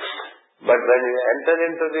step. But when you enter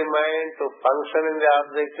into the mind to function in the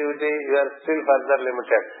objectivity, you are still further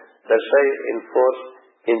limited. That's why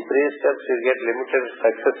in 3 steps you get limited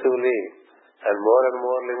successively and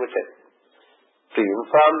more limited. To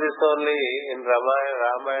inform this only, in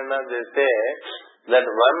Ramayana they say that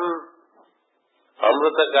one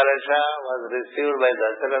Amrita Kalasha was received by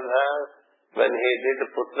Dasharatha when he did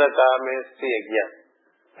Putra Kamesti Yajna.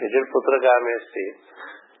 He did Putra Kamesti.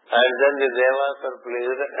 And then the Devas were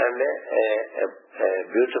pleased, and a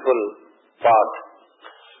beautiful pot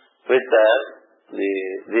with the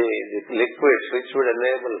liquids which would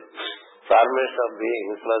enable formation of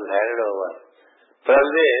beings was handed over. From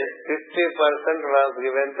this, 50% was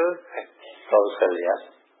given to Kausalya.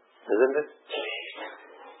 Isn't it?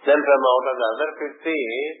 Then from out of the other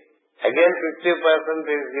 50, again 50%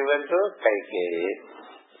 is given to Kaikeyi.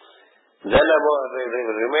 Then about the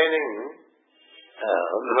remaining 25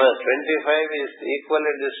 is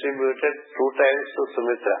equally distributed 2 times to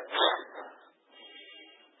Sumitra.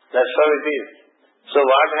 That's how it is. So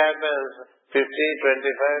what happens? 50, 25,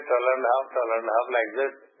 12.5, like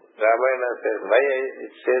that. Ramayana says. Why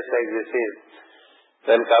it says like this is,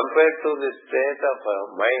 when compared to the state of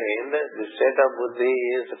mind, the state of buddhi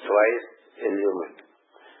is twice illumined.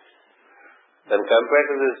 When compared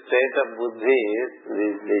to the state of buddhi,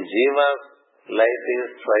 the jiva's light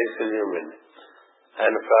is twice illumined.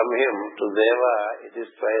 And from him to Deva, it is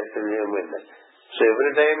twice illumined. So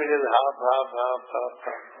every time it is half.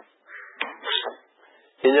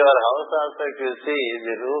 In your house also, if you see,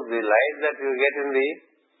 the light that you get in the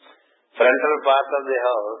frontal part of the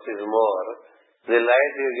house is more. The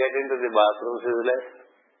light you get into the bathrooms is less.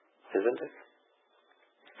 Isn't it?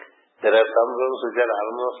 There are some rooms which are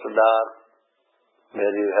almost dark,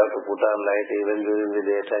 where you have to put on light even during the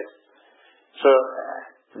daytime. So,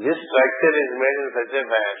 this structure is made in such a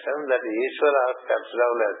fashion that Ishvara steps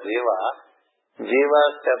down as Jiva, Jiva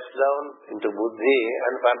steps down into Buddhi,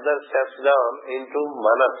 and further steps down into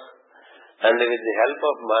Manas. And with the help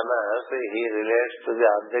of Manas, he relates to the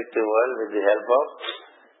objective world with the help of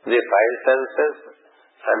the 5 senses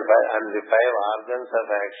and the 5 organs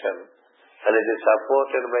of action. And it is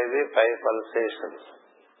supported by the 5 pulsations.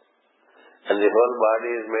 And the whole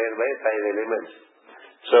body is made by 5 elements.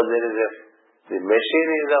 So the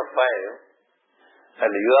machine is of 5, and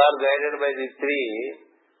you are guided by the 3,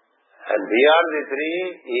 and beyond the 3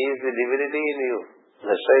 is the divinity in you.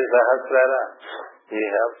 That's why Sahasrara,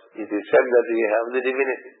 it is said that you have the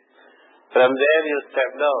divinity. From there you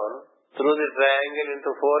step down through the triangle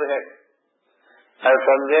into 4 heads. And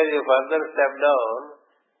from there you further step down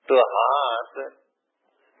to heart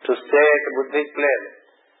to stay at buddhic plane.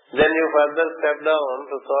 Then you further step down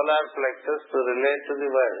to solar plexus to relate to the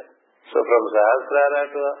world. So from Sahasrara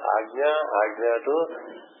to Ajna, Ajna to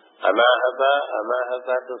Anahata,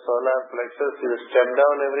 Anahata to solar plexus, you step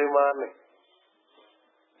down every morning.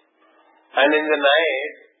 And in the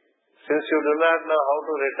night, since you do not know how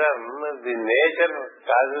to return, the nature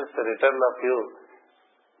causes the return of you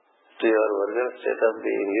to your original state of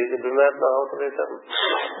being. You do not know how to return.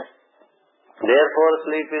 Therefore,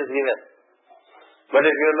 sleep is given. But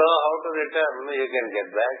if you know how to return, you can get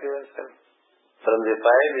back yourself. From the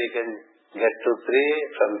 5, you can get to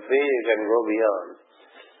 3. From 3, you can go beyond.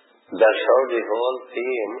 That's how the whole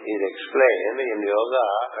theme is explained in Yoga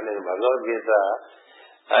and in Bhagavad Gita.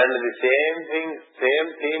 And the same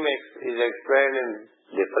theme is explained in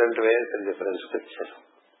different ways in different scriptures.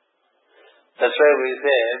 That's why we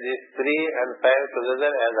say these 3 and 5 together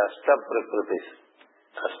as Ashtaprakriti.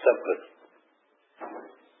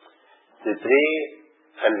 The 3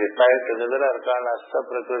 and the 5 together are called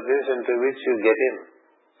Ashtaprakriti, into which you get in.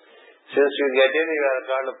 Since you get in, you are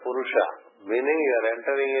called Purusha, meaning you are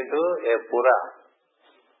entering into a Pura.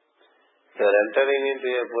 You are entering into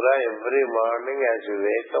a Pura every morning as you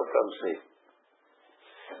wake up from sleep.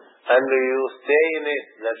 and you stay in it.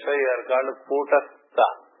 That's why you are called Kutastha.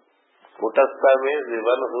 Kutastha means the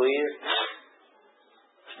one who is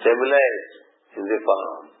stabilized in the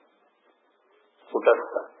form.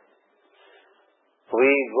 Kutastha. We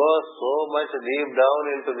go so much deep down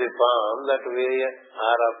into the palm that we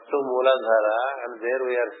are up to Mooladhara, and there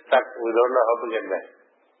we are stuck. We don't know how to get back.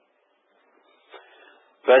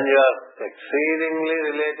 When you are exceedingly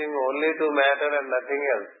relating only to matter and nothing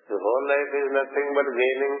else, the whole life is nothing but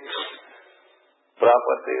gaining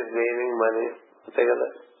properties, gaining money,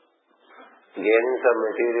 gaining some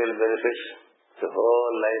material benefits. The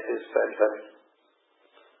whole life is spent on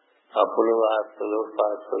apulu, astulu,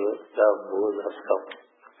 pastulu, dabbu, stuff.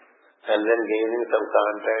 And then gaining some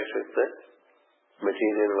contacts with the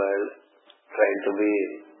material world, trying to be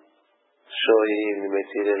showy in the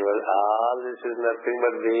material world. All this is nothing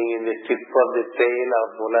but being in the tip of the tail of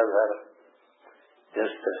Mooladhara.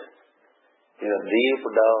 Just you are deep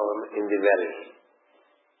down in the well.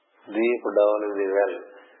 Deep down in the well.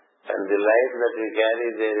 And the light that we carry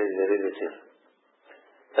there is very little.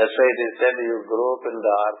 That's why it is said you grow up in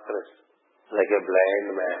darkness like a blind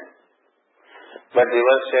man. But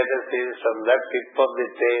your status is from that tip of the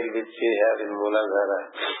tail which you have in Mooladhara.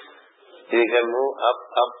 You can move up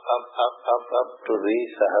to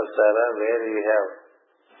reach Sahasrara, where you have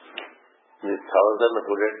the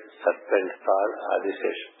 1,000-hooded serpent called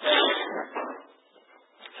Adisesha.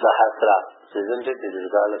 Sahasra, isn't it? It is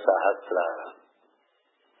called Sahasrara.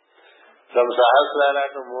 From Sahasrara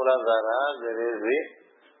to Mooladhara, there is the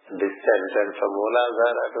descent, and from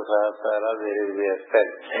Mooladhara to Sahasrara, there is the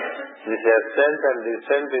ascent. This ascent and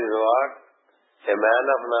descent is what a man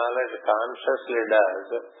of knowledge consciously does,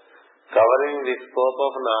 covering the scope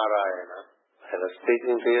of Narayana. I was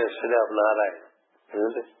speaking to you yesterday of Narayana,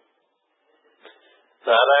 isn't it?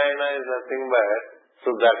 Narayana is nothing but to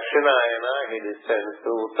Dakshinayana he descends,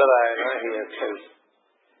 to Uttarayana he ascends.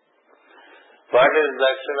 What is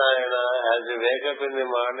Dakshinayana? As you wake up in the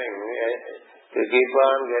morning, you keep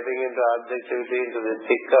on getting into objectivity, into the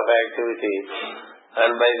thick of activity,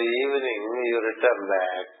 and by the evening you return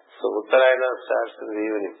back. So Uttarayana starts in the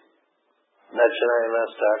evening. Dakshinayana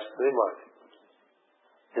starts in the morning.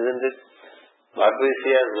 Isn't it? What we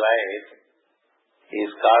see as light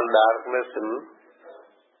is called darkness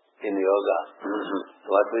in yoga.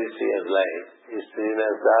 What we see as light is seen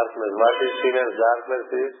as darkness. What is seen as darkness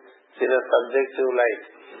is seen as subjective light.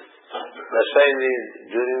 That's why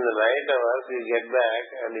during the night hours you get back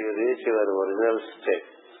and you reach your original state.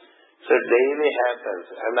 So daily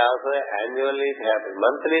happens, and also annually it happens.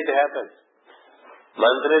 Monthly it happens.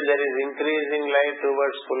 Monthly there is increasing light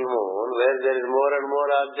towards full moon, where there is more and more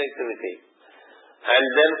objectivity. And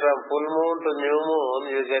then from full moon to new moon,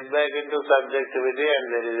 you get back into subjectivity, and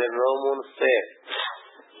there is a no moon state,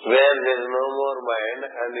 where there is no more mind,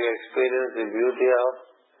 and you experience the beauty of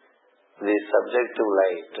the subjective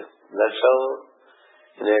light. That's how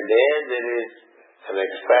in a day there is an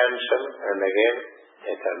expansion and again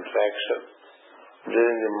a contraction.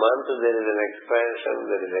 During the month there is an expansion,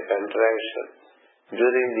 there is a contraction.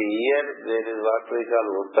 During the year there is what we call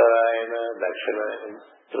Uttarayana, Dakshinayana.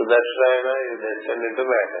 Through Dakshinayana you descend into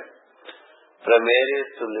matter. From Aries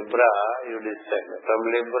to Libra you descend. From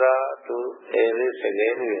Libra to Aries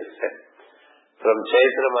again you ascend. From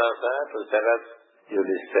Chaitra Masa to Sarat you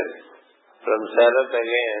descend. From Sarat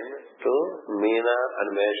again to Meena and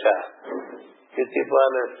Mesha. You keep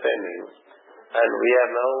on ascending. And we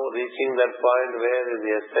are now reaching that point where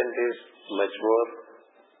the ascent is much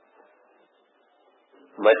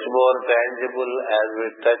more tangible as we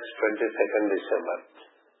touch 22nd December.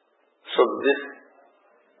 So this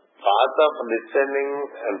path of descending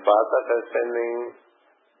and path of ascending,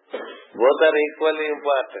 both are equally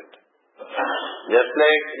important. Just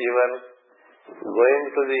like you are going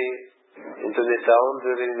into the town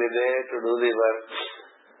during the day to do the work,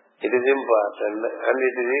 it is important, and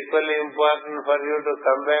it is equally important for you to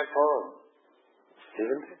come back home,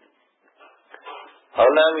 isn't it? How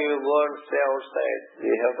long you go and stay outside?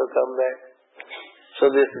 You have to come back.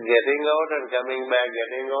 So this getting out and coming back,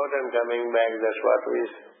 that's what we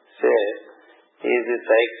say is the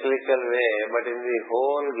cyclical way. But in the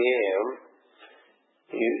whole game,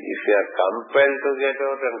 if you are compelled to get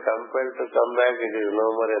out and compelled to come back, it is no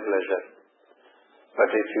more a pleasure. But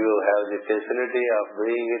if you have the facility of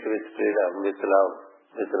doing it with freedom, with love,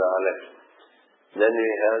 with knowledge, then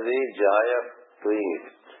you have the joy of doing it.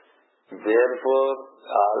 Therefore,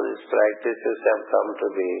 all these practices have come to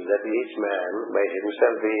be that each man by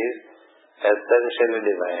himself is essentially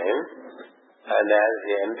divine, and as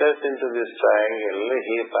he enters into this triangle,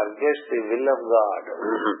 he forgets the will of God.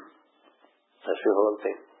 That's the whole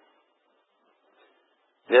thing.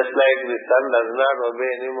 Just like the son does not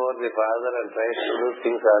obey anymore the father and tries to do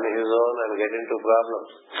things on his own and get into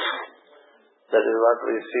problems. That is what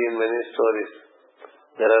we see in many stories.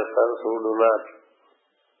 There are sons who do not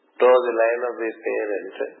toe the line of the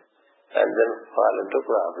parent and then fall into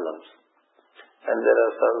problems. And there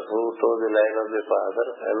are sons who toe the line of the father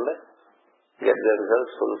and get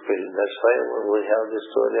themselves fulfilled. That's why we have the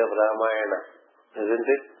story of Ramayana, isn't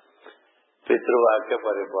it? Pitruvakya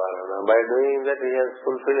Paripalana. By doing that, he has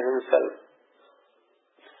fulfilled himself.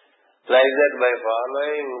 Like that, by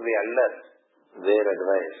following the elders, their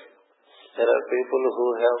advice. There are people who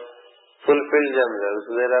have fulfilled themselves.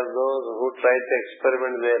 There are those who try to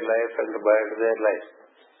experiment their life and bind their life.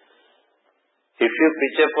 If you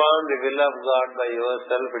pitch upon the will of God by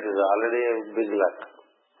yourself, it is already a big luck.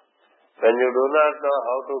 When you do not know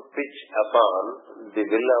how to pitch upon the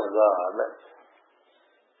will of God,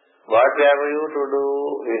 what have you to do?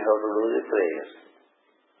 We have to do the prayers.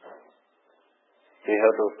 We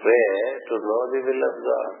have to pray to know the will of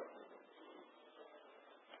God.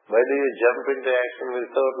 Why do you jump into action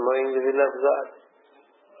without knowing the will of God?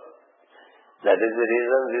 That is the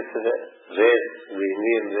reason this race, the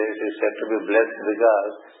Indian race, is said to be blessed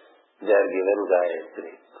because they are given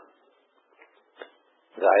Gayatri.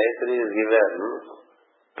 Gayatri is given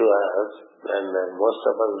to us, and most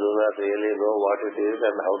of us do not really know what it is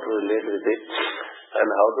and how to relate with it and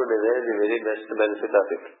how to derive the very best benefit of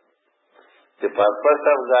it. The purpose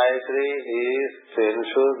of Gayatri is to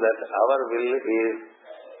ensure that our will is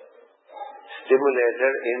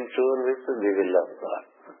stimulated in tune with the will of God.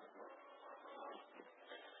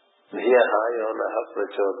 Dhiyaha yonaha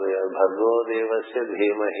prachodaya bhargo devasya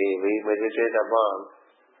dhimahi. We meditate upon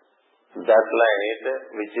that light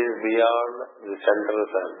which is beyond the central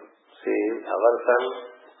sun. See, our sun,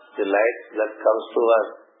 the light that comes to us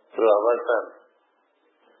through our sun,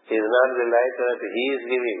 is not the light that he is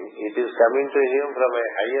giving. It is coming to him from a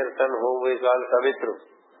higher sun whom we call Savitru.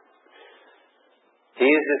 He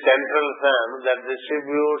is the central sun that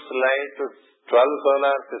distributes light to 12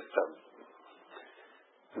 solar systems.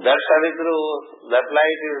 That Savitru, that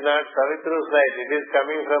light is not Savitru's light. It is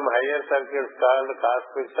coming from higher circuits called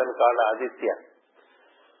cosmic sun, called Aditya.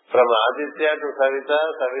 From Aditya to Savita,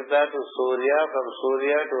 Savita to Surya, from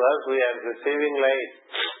Surya to us, we are receiving light.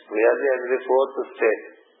 We are at the fourth state.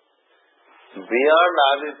 Beyond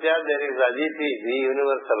Aditya, there is Aditi, the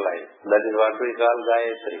universal light. That is what we call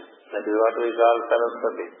Gayatri. That is what we call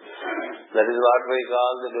Saraswati. That is what we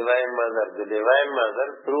call the Divine Mother. The Divine Mother,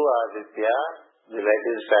 through Aditya, the light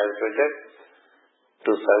is transmitted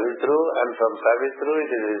to Savitru, and from Savitru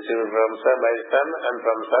it is received by sun, and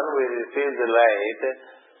from sun we receive the light.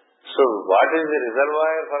 So what is the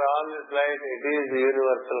reservoir for all this light? It is the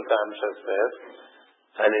universal consciousness,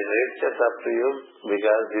 and it reaches up to you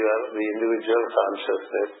because you are the individual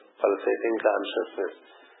consciousness, pulsating consciousness.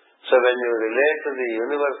 So when you relate to the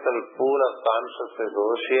universal pool of consciousness,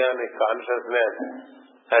 oceanic consciousness,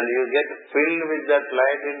 and you get filled with that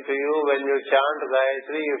light into you when you chant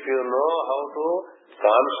Gayatri, if you know how to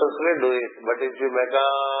consciously do it. But if you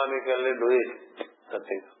mechanically do it,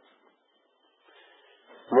 nothing.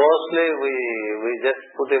 Mostly we just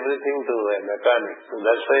put everything to a mechanic. So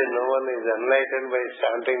that's why no one is enlightened by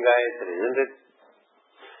chanting Gayatri, isn't it?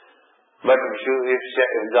 But if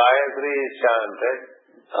Gayatri is chanted,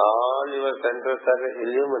 all your centers are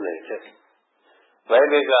illuminated. Why?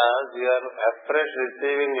 Because you are afresh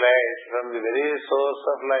receiving light from the very source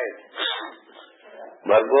of light.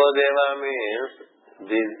 Bhargo Deva means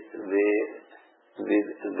the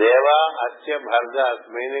Deva Asya Bhargas,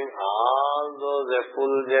 meaning all those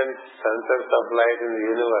effulgent centers of light in the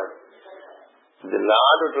universe. The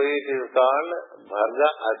Lord to it is called Bharga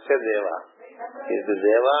Asya Deva. He is the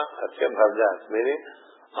Deva Asya Bhargas, meaning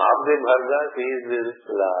of the Bhargas he is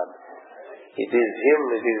the Lord. It is him,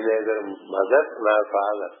 it is neither mother nor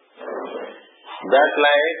father. That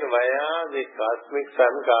light via the cosmic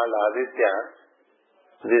sun called Aditya,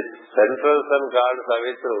 this central sun called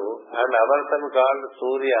Savitru, and our sun called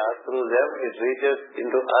Surya, through them it reaches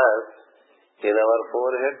into us in our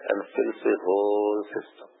forehead and fills the whole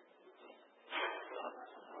system.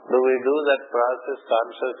 Do we do that process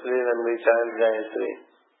consciously when we chant Gayatri?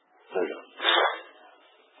 No.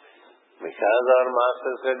 Because our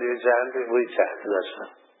master said you chant, we chant. That's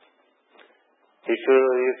all. If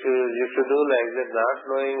you do like that, not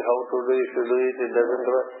knowing how to do, if you do it, it doesn't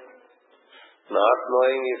work. Not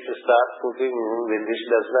knowing if you start cooking, the dish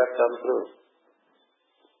does not come through.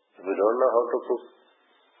 If you don't know how to cook,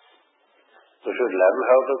 you should learn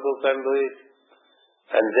how to cook and do it.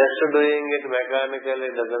 And just doing it mechanically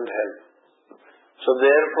doesn't help. So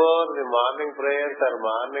therefore, the morning prayers or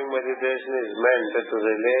morning meditation is meant to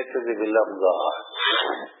relate to the will of God.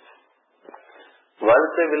 Once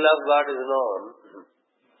the will of God is known,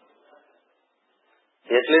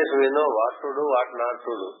 at least we know what to do, what not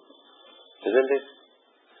to do. Isn't it?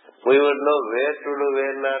 We would know where to do,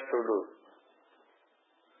 where not to do.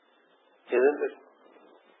 Isn't it?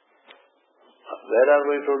 Where are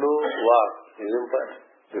we to do what is important.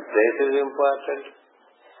 The place is important.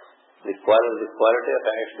 The quality of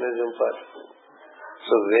action is important.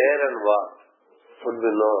 So where and what would be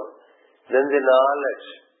known. Then the knowledge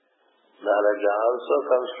also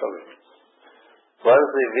comes from it. Once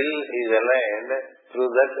the will is aligned, through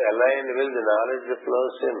that aligned will, the knowledge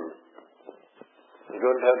flows in. You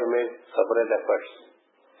don't have to make separate efforts.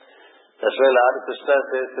 That's why Lord Krishna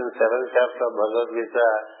says in 7th chapter of Bhagavad Gita,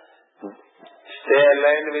 stay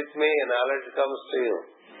aligned with me, knowledge comes to you.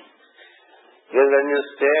 Because when you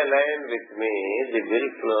stay aligned with me, the will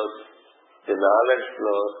flows, the knowledge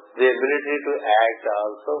flows, the ability to act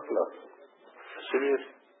also flows.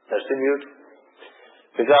 That's the beauty.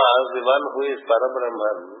 Because the one who is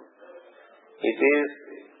Parabrahman, it is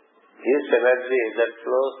his energy that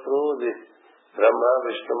flows through this Brahma,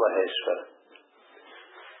 Vishnu, Maheshwara.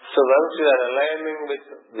 So once you are aligning with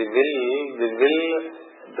the will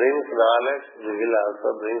brings knowledge, the will also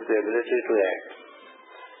brings the ability to act.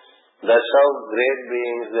 That's how great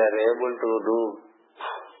beings are able to do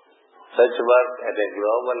such work at a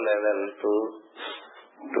global level to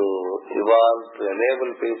evolve, to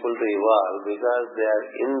enable people to evolve, because they are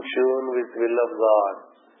in tune with the will of God.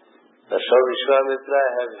 That's how Vishwamitra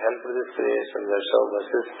has helped this creation. That's how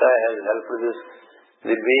Vasistha has helped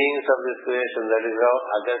the beings of this creation. That is how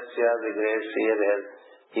Agastya, the great seer,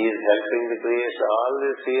 he is helping the creation. All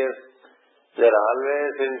these seers, they are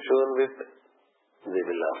always in tune with the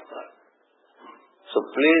will of God. So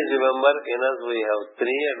please remember, in us we have 3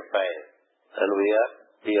 and 5, and we are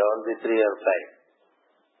beyond the 3 and 5.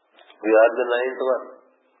 We are the 9th one.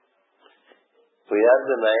 We are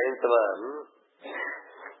the 9th one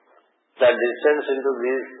that descends into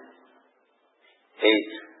these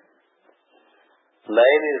 8. 9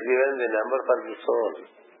 is given the number for the soul.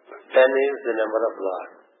 10 is the number of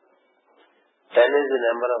God. 10 is the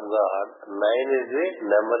number of God. 9 is the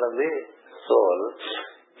number of the soul.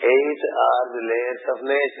 8 are the layers of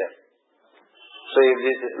nature. So if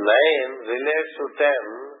this 9 relates to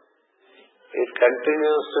 10, it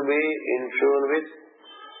continues to be in tune with,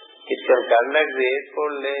 it can conduct the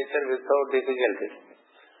eightfold nature without difficulty.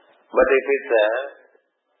 But if it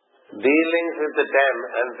dealings with the 10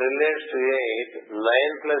 and relates to 8,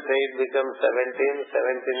 9 plus 8 becomes 17, 17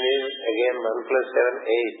 is again 1 plus 7,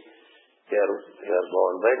 8. You are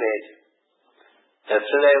bound by nature.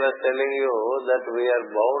 Yesterday I was telling you that we are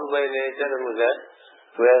bound by nature and we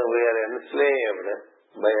are enslaved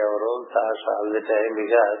by our own thoughts all the time,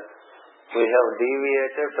 because we have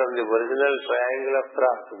deviated from the original triangle of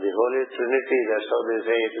thought, the Holy Trinity. That's how they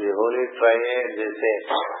say it, the Holy Triad, they say.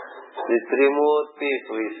 The Trimurtis,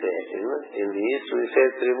 we say. In the East we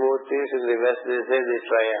say Trimurtis, in the West they say the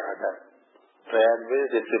Triad. Triad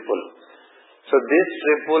means the triple. So this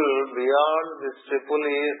triple, beyond this triple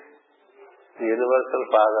is the universal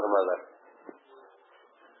Father, Mother.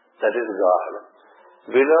 That is God.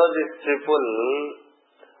 Below this triple,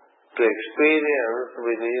 to experience,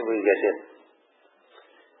 we get in.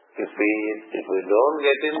 If we don't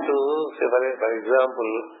get into, say for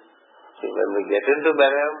example, when we get into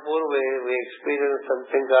Berhampur, we experience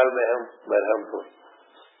something called Berhampur.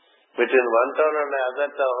 Between one town and another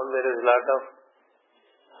town, there is a lot of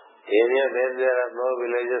area where there are no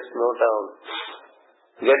villages, no town.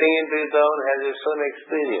 Getting into a town has its own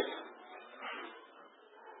experience.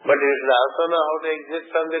 But you should also know how to exit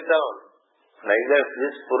from the town. Like that,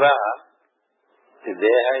 this Pura, the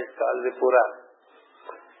Deha is called the Pura.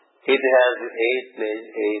 It has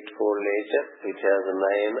 8-fold nature. It has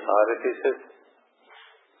 9 orifices,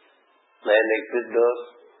 9 exit doors.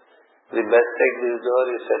 The best exit door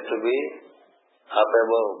is said to be up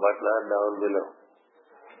above, but not down below.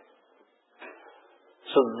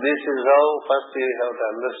 So this is how first you have to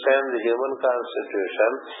understand the human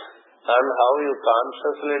constitution and how you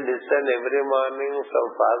consciously descend every morning from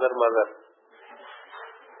Father, Mother,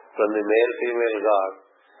 from the male, female God,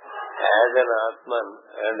 as an Atman,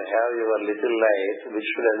 and have your little light which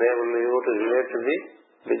should enable you to relate to the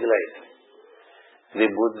big light.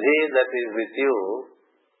 The buddhi that is with you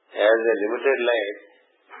as a limited light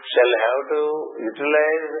shall have to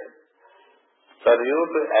utilize for you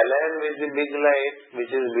to align with the big light which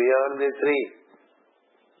is beyond the 3.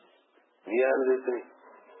 Beyond the 3.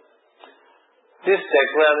 This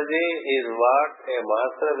technology is what a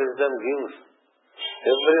master of wisdom gives.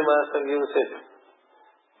 Every master gives it.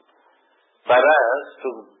 For us to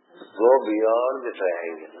go beyond the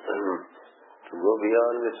triangle. To go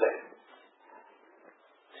beyond the triangle.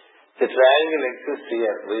 The triangle exists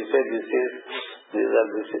here. We say this is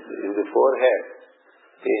in the forehead.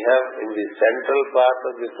 We have in the central part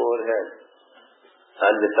of the forehead.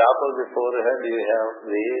 On the top of the forehead you have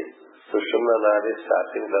the Sushumna Nadi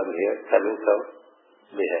starting from here, coming from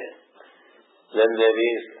behind. Then there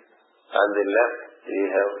is on the left you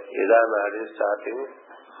have Ida Nadi starting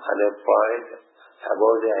on a point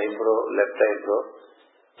above the eyebrow, left eyebrow.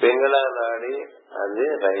 Pingala Nadi on the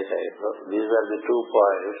right eyebrow. These are the 2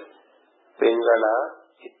 points. Pingala,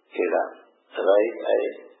 Ida.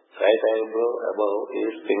 Right eyebrow above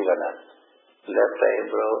is Pingala. Left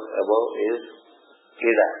eyebrow above is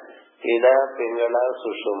Ida. Ida, Pingala,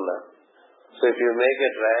 Sushumna. So if you make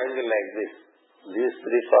a triangle like this, these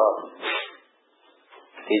 3 forms,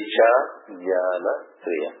 Ichha, Jnana,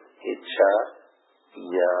 Kriya. Ichha,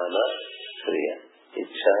 Jnana, Kriya.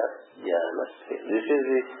 Ichha, Jnana, Kriya. This is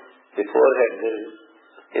the forehead.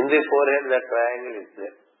 In the forehead the triangle is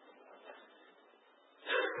there.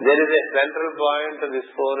 There is a central point to this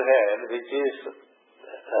forehead which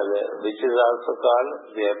is also called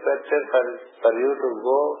the aperture for you to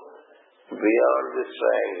go beyond this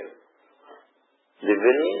triangle. The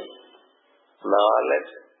will,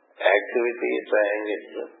 knowledge, activity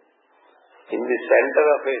triangle. In the center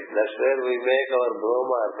of it, that's where we make our brow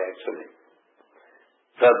mark actually.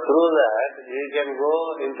 So through that, you can go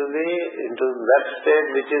into that state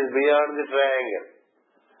which is beyond the triangle.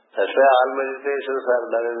 That's why all meditations are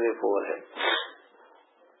done in the forehead.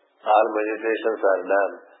 All meditations are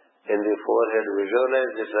done in the forehead.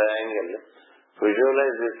 Visualize the triangle.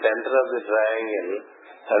 Visualize the center of the triangle.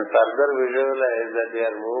 And further visualize that we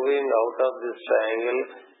are moving out of this triangle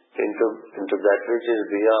into that which is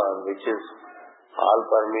beyond, which is all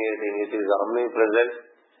permeating. It is omnipresent,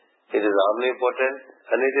 it is omnipotent,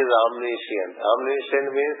 and it is omniscient. Omniscient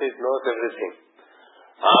means it knows everything.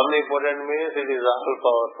 Omnipotent means it is all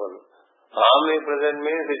powerful. Omnipresent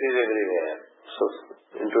means it is everywhere. So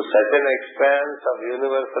into such an expanse of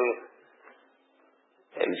universal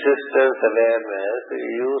existence awareness,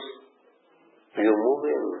 you move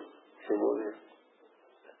in.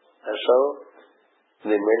 And so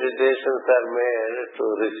the meditations are made to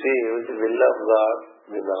receive the will of God,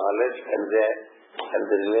 the knowledge and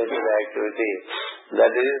the related activity.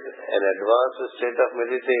 That is an advanced state of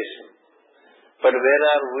meditation. But where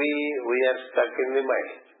are we? We are stuck in the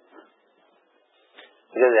mind.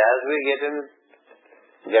 Because as we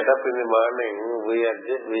get up in the morning,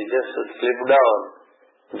 we just slip down.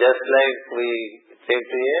 Just like we take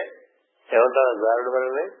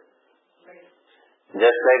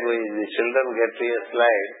just like the children get to a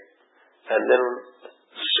slide and then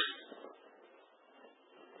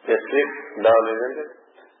they slip down, isn't it?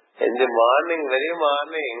 In the morning, very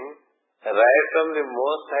morning, right from the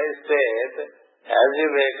most high state, as you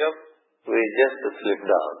wake up, we just slip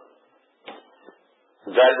down.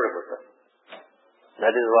 That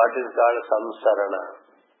is what is called samsarana.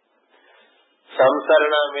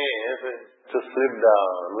 Samsarana means to slip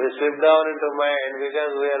down. We slip down into mind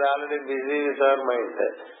because we are already busy with our mind.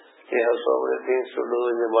 We have so many things to do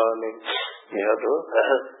in the morning. You have to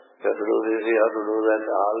do this, you have to do that.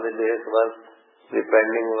 All the day's work, the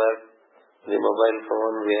pending work, the mobile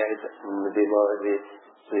phone, the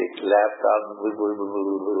laptop.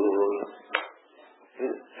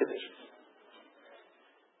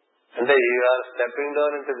 And you are stepping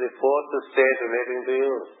down into the 4th state relating to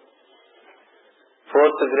you.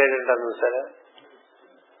 4th grade అంటారు చూసారా,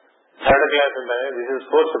 3rd class అంటారు. This is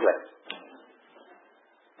 4th class.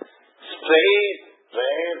 Straight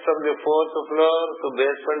from the 4th floor to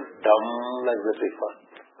basement, dumb like the fall.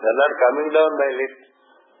 They are not coming down by lift.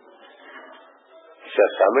 If you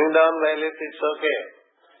are coming down by lift, it's okay.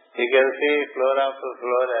 You can see floor after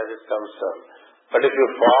floor as it comes down. But if you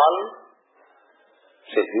fall,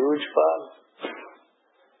 it's a huge fall.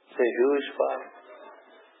 It's a huge fall.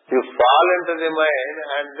 You fall into the mind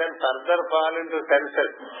and then further fall into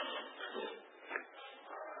senses.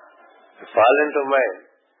 You fall into mind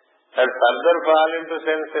and further fall into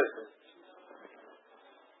senses.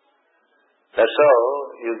 That's how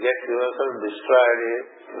you get yourself destroyed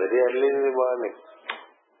very early in the morning.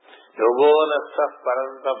 Yogo nasta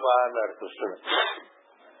parantapa annaru Krishna.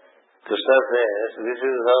 Krishna says, this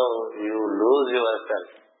is how you lose yourself.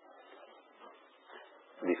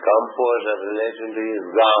 The composure relation to you is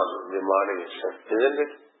gone in the morning itself, isn't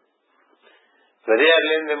it? Very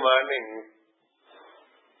early in the morning,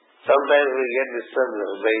 sometimes we get disturbed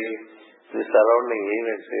by the surrounding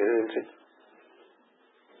events, isn't it?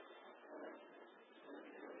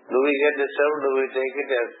 Do we get disturbed? Do we take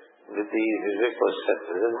it as with ease? Is a question,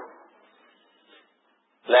 isn't it?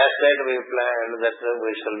 Last night we planned that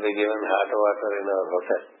we shall be given hot water in our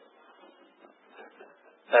hotel.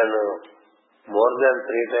 And more than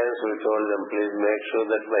 3 times we told them, please make sure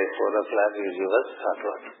that by 4 o'clock you give us hot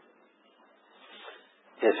water.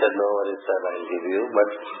 He said, no worries sir, I'll give you, but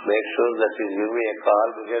make sure that you give me a call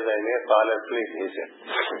because I may fall asleep, he said.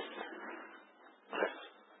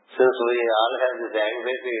 Since we all have this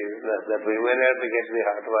anxiety that we may not get the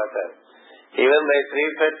hot water, even by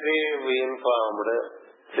 3:30 we informed,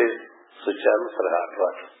 please switch on for hot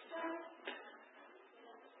water.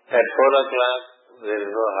 At 4 o'clock there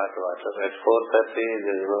is no hot water. At 4:30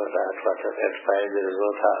 there is no hot water. At 5 there is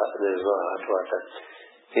no hot water.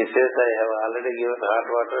 He says, I have already given hot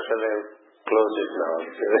water, shall I close it now?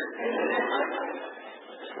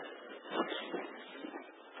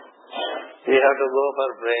 You have to go for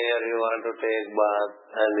prayer, you want to take bath,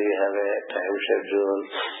 and you have a time schedule,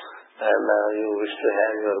 and you wish to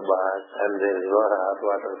have your bath, and there is no hot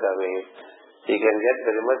water coming. You can get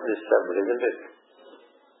very much disturbed, isn't it?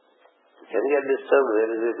 You can get disturbed,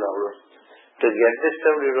 where is the problem? To get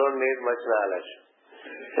disturbed, you don't need much knowledge.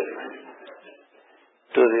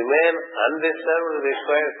 To remain undisturbed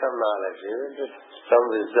requires some knowledge, isn't it? Some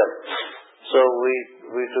wisdom. So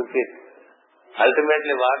we took it.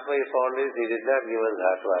 Ultimately what we found is he did not give us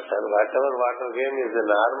hot water. Whatever water came is the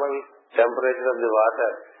normal temperature of the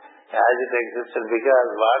water as it existed, because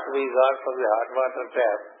what we got from the hot water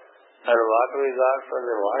tap and what we got from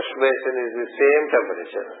the wash basin is the same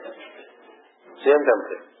temperature. Same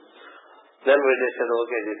temperature. Then we decided,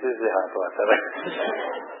 okay, this is the hot water.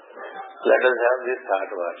 Let us have this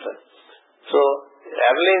hot water. So,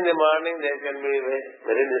 early in the morning there can be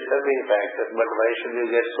very disturbing factors, but why should you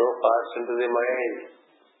get so fast into the mind?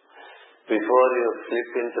 Before you slip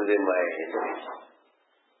into the mind.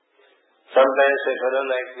 Sometimes a fellow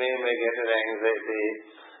like me may get an anxiety.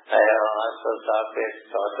 I have asked for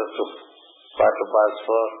quarter to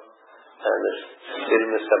 4:15, and still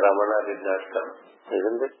Mr. Ramana did not come,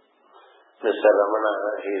 isn't it? Mr. Ramana,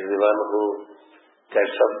 he is the one who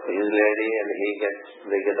gets up his lady and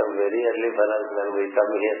they get up very early for us when we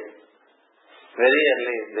come here. Very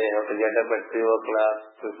early. They have to get up at 3 o'clock,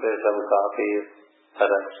 prepare some coffee for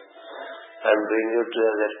us and bring you to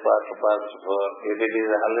us at 4:15. If it is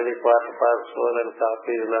already 4:15 and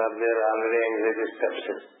coffee is not there, already anxiety steps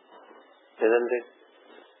in. Isn't it?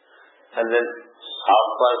 And then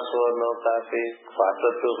 4:30 no coffee,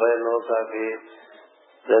 4:45 no coffee.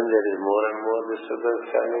 Then there is more and more disturbance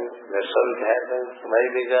coming. That's how it happens. Why?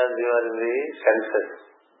 Because you are in the senses.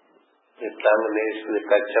 The tongue needs the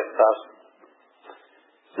touch of coffee.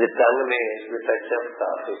 The tongue needs the touch of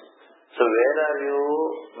coffee. So where are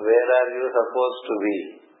you supposed to be?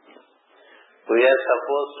 We are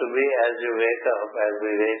supposed to be as we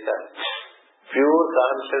wake up. Pure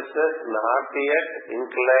consciousness, not yet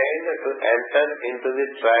inclined to enter into the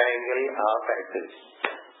triangle of activity.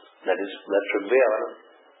 That should be our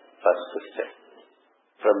first step.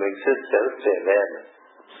 From existence to awareness.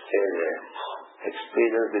 Stay there.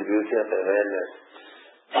 Experience the beauty of awareness.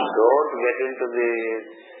 Don't get into the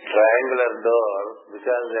triangular door,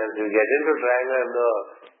 because as you get into triangular door,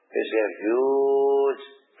 you see a huge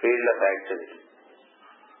field of activity.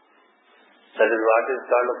 That is what is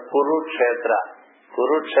called Kurukshetra.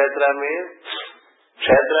 Kurukshetra means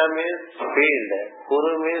field.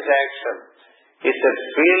 Kuru means action. It's a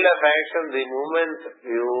field of action. The moment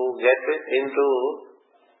you get into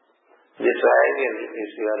the triangle,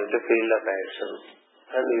 you are into field of action,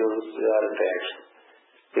 and you are into action.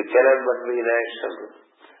 You cannot but be in action.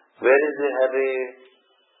 Where is the hurry?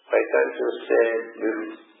 Why can't you stay?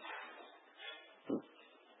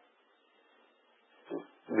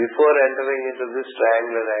 Before entering into this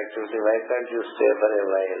triangular activity, why can't you stay for a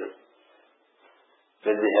while?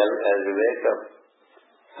 With the help, as you wake up,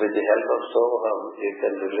 with the help of Soham, you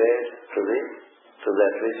can relate to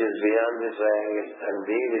that which is beyond the triangle and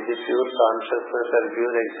be with the pure consciousness and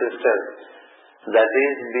pure existence. That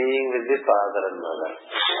is being with the Father and Mother.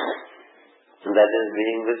 That is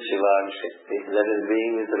being with Shiva and Shakti. That is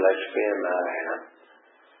being with Lakshmi and Narayana.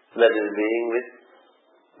 That is being with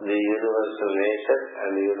the universal nature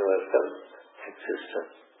and universal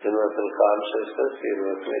existence. Universal consciousness,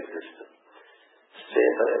 universal existence. Stay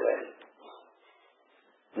for a while.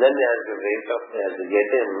 Then as you wake up, as you get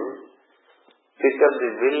in, pick up the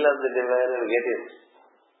will of the divine and get in.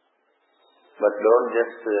 But don't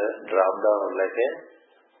just drop down like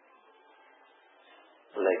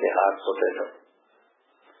a hard potato.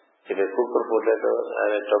 If a cooked potato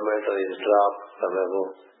and a tomato is dropped from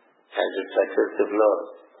above, as it touches the floor,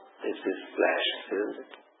 it is splashed, isn't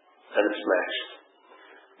it? and smashed.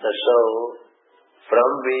 So, from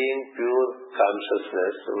being pure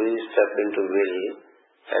consciousness, we step into will,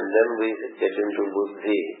 and then we get into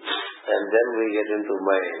buddhi, and then we get into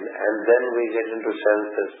mind, and then we get into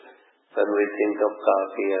senses when we think of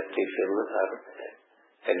coffee or tiffin or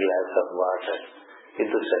a glass of water,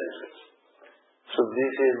 into senses. So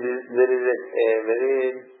there is a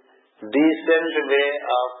very decent way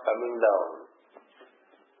of coming down,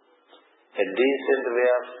 a decent way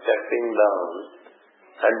of stepping down,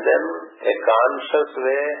 and then a conscious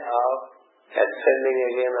way of ascending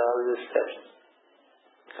again all these steps,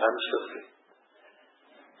 consciously.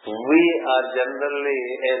 We are generally,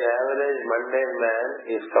 an average mundane man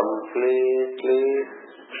is completely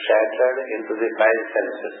shattered into the five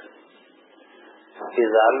senses. He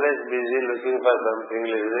is always busy looking for something,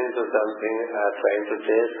 listening to something, trying to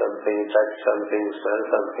taste something, touch something, smell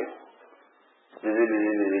something.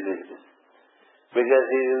 Busy. Because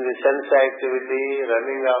he is in the sense activity,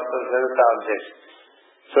 running after sense objects.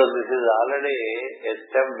 So this is already a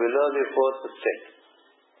step below the fourth state,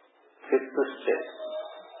 fifth state.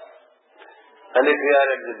 And if you are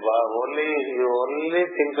at the you only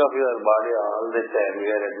think of your body all the time,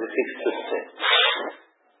 you are at the sixth state.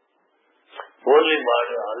 Only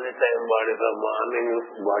body, all the time body, from morning,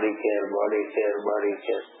 body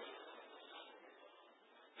care.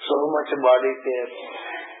 So much body care.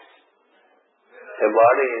 A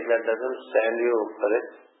body that doesn't stand you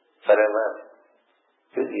forever.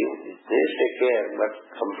 It needs a care, but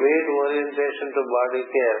complete orientation to body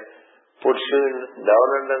care puts you down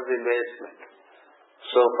under the basement.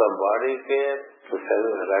 So from body care to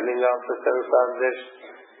running after sense objects,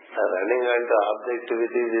 running into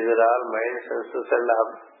objectivity, these are all mind, senses and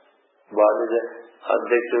body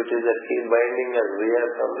objectivities that keep binding us. We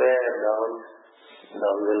are somewhere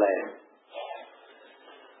down the line.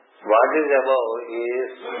 What is above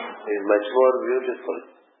is much more beautiful,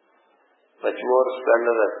 much more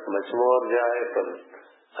splendorous, much more joyful,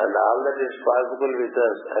 and all that is possible with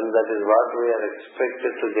us, and that is what we are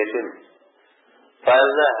expected to get in. For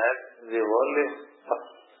that, the only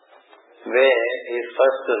way is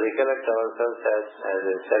first to recollect ourselves as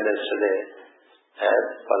I said yesterday, as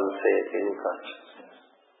pulsating consciousness.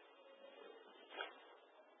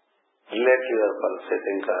 Relate to your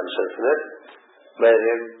pulsating consciousness. By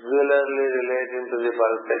regularly relating to the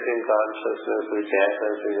pulsating consciousness which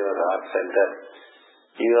happens in your heart center,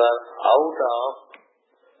 you are out of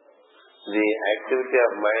the activity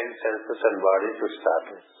of mind, senses and body to start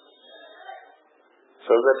with.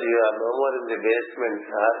 So that you are no more in the basement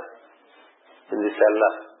or in the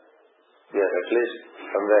cellar. You are at least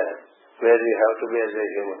somewhere where you have to be as a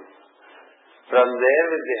human. From there,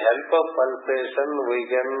 with the help of pulsation, we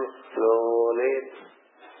can slowly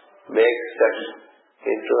make steps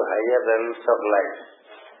into higher realms of life.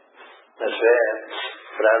 That's where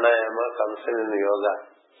pranayama comes in yoga.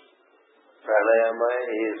 Pranayama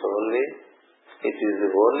is the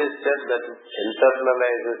only step that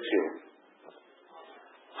internalizes you.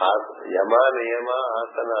 Yama, niyama,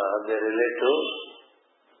 asana, they relate to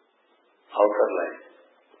outer life.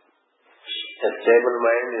 A stable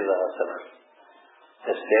mind is asana.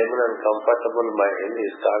 A stable and comfortable mind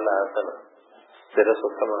is called asana.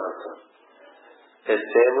 Sthirasuttama asana. A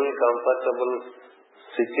stable, comfortable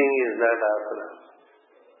sitting is not asana.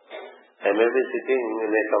 I may be sitting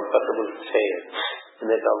in a comfortable chair, in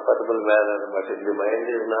a comfortable manner, but if the mind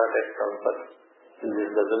is not at comfort, this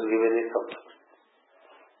doesn't give any comfort.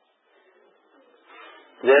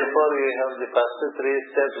 Therefore, we have the first three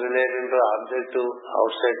steps relating to objective,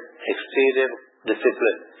 outside, exterior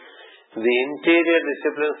discipline. The interior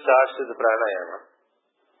discipline starts with pranayama.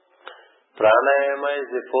 Pranayama is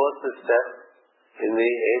the fourth step in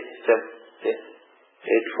the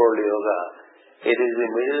eightfold yoga. It is the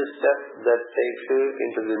middle step that takes you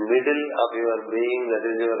into the middle of your being, that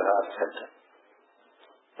is your heart center.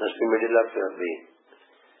 That's the middle of your being.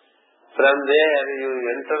 From there, you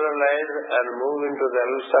internalize and move into the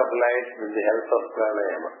realms of light with the help of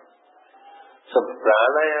pranayama. So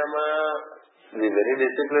pranayama, the very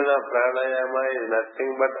discipline of pranayama is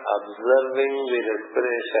nothing but observing the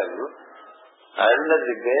respiration, and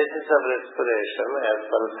the basis of respiration as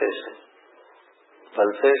pulsation.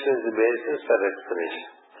 Pulsation is the basis for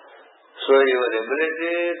respiration. So your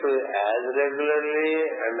ability to as regularly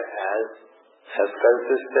and as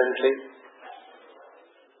consistently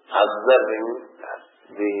observing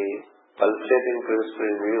the pulsating principle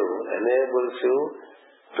in you enables you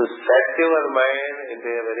to set your mind into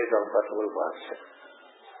a very comfortable posture.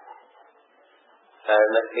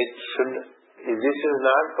 And this is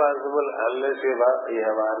not possible unless you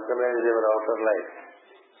have organized your outer life.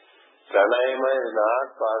 Pranayama is not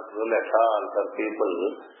possible at all for people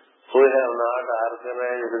who have not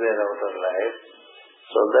organized their outer life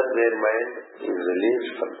so that their mind is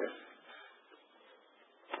released from it.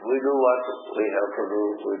 We do what we have to do.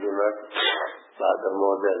 We do not bother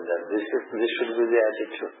more than that. This should be the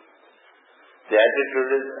attitude. The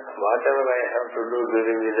attitude is, whatever I have to do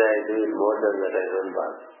during the day, I do it. More than that, I don't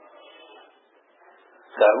bother.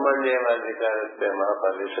 Karmanyevadhikaratve ma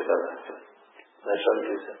parishadavatve. That's what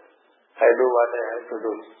he said. I do what I have to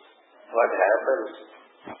do. What happens,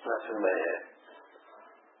 that's in my head.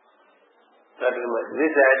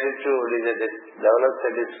 This attitude develops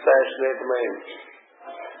a dispassionate mind.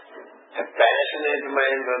 A passionate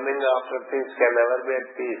mind running after things can never be at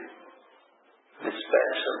peace.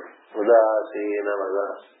 Dispassion. Udasina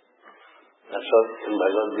vadas. That's what in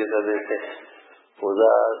Bhagavad Gita they say.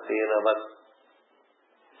 Udasina vadas.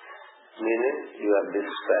 Meaning you are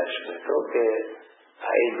dispassionate. Okay,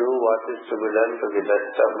 I do what is to be done to the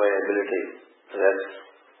best of my ability. That's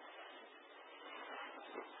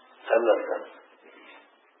understand.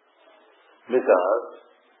 Because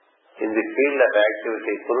in the field of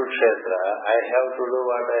activity, Kurukshetra, I have to do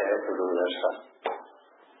what I have to do. That's all.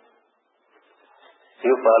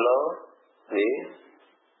 You follow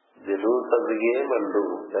the rules of the game and do.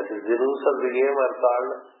 That is, the rules of the game are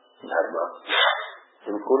called dharma.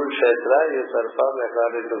 In Kurukshetra, you perform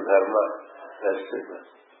according to dharma. That's it.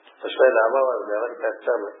 That's why Rama was never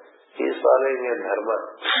perturbed. He is following a dharma.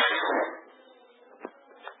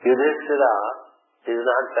 Yudhishthira is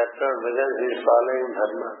not perturbed because he is following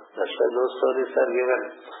dharma. That's why those stories are given.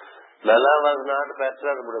 Nala was not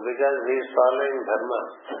perturbed because he is following dharma.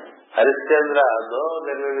 Harishchandra, though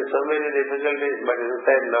there may be so many difficulties, but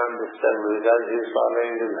inside not disturbed because he is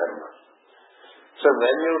following the dharma. So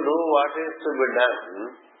when you do what is to be done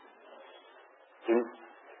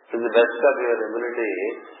to the best of your ability,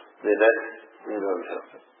 the rest you don't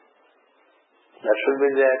have. That should be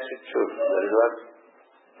the attitude. That is what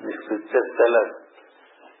the scriptures tell us.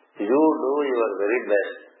 You do your very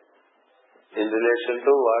best in relation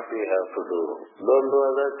to what you have to do. Don't do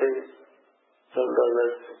other things. Don't do other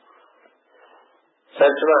things.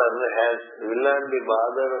 Such one will not be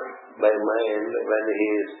bothered by mind when he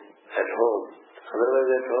is at home.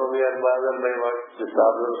 Otherwise at home you are bothered by what? The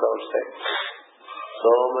problems outside.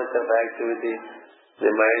 So much of activity, the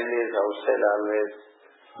mind is outside always.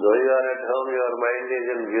 Though you are at home, your mind is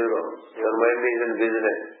in bureau. Your mind is in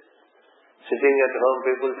business. Sitting at home,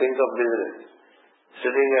 people think of business.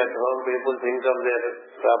 Sitting at home, people think of their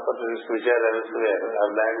properties which are elsewhere, or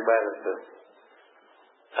bank balances.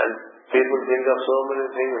 And people think of so many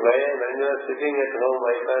things. Why, when you are sitting at home,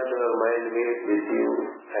 why can't your mind be with you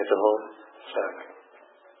at home?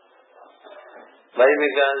 Why?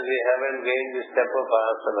 Because we haven't gained the step of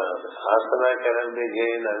asana. Asana cannot be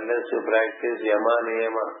gained unless you practice yama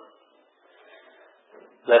niyama.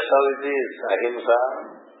 That's how it is. Ahimsa,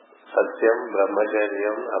 satyam,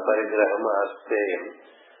 brahmacharyam, aparigraham, asteyam,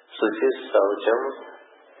 suchis, saucham,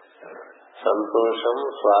 santosham,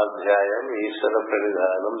 swadhyayam, ishvara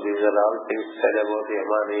pranidhanam. These are all things said about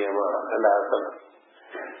yama niyama and asana.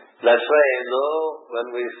 That's why though when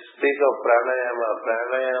we speak of pranayama,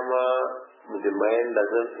 the mind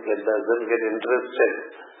doesn't get interested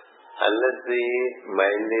unless the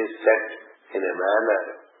mind is set in a manner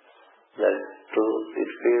that it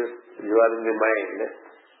feels you are in the mind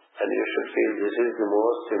and you should feel this is the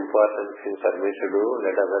most important thing for me to do,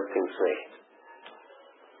 let other things wait.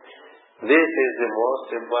 This is the most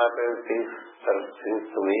important thing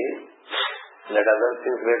to me, let other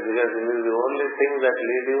things wait, because this is the only thing that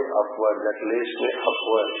leads you upward, that leads me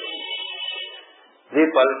upward. The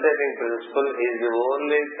pulsating principle is the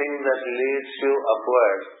only thing that leads you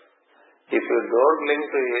upward. If you don't link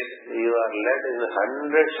to it, you are led in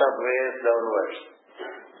hundreds of ways downwards.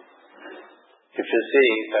 If you see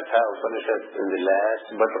Katha Upanishad in the last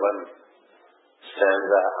but one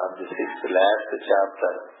stanza of the last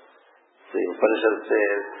chapter, the Upanishad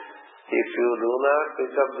says, if you do not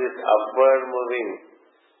pick up this upward moving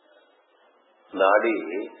nadi,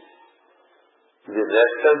 the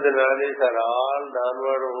rest of the nadis are all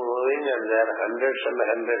downward moving and there are hundreds and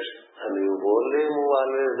hundreds. And you only move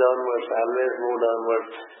always downwards, always move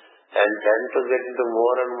downwards and tend to get into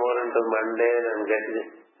more and more into mundane and get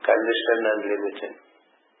conditioned and limited.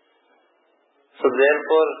 So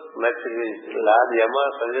therefore, Lord Yama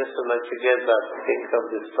suggests to Nachiketa, think of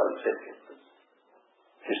this pulsating.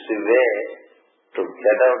 It's the way to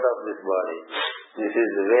get out of this body. This is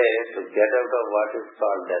the way to get out of what is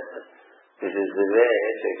called death. This is the way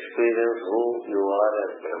to experience who you are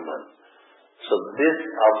as Brahman. So this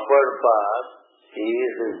upward path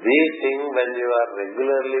is the thing. When you are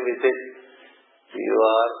regularly with it, you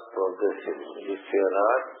are progressing. If you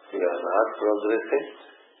are not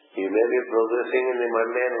progressing. You may be progressing in the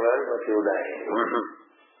mundane world, but you die.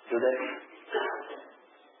 You die.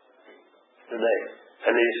 You die.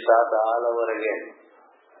 And you start all over again.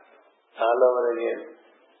 All over again.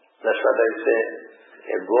 That's what I say.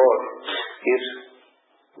 A goat keeps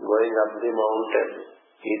going up the mountain,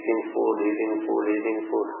 eating food.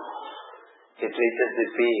 It reaches the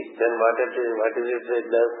peak. Then what is it that it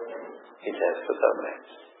does? It has to come back.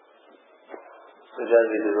 Because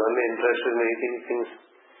it is only interested in eating things.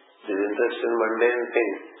 It is interested in mundane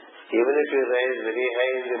things. Even if you rise very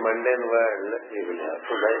high in the mundane world, you will have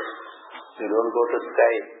to rise. You don't go to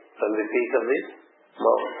sky from the peak of the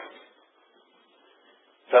mount.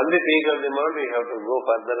 From the peak of the mount, you have to go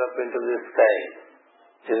further up into the sky.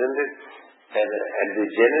 Isn't it? And at the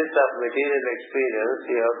zenith of material experience,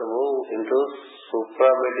 you have to move into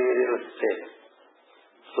supra-material state,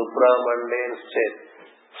 supra-mundane state,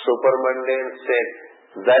 super-mundane state.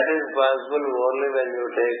 That is possible only when you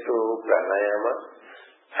take to pranayama,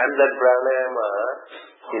 and that pranayama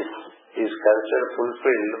is considered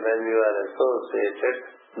fulfilled when you are associated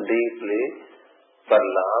deeply for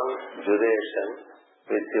long duration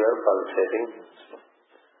with your pulsating.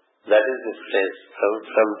 That is the stage.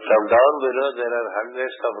 From down below, there are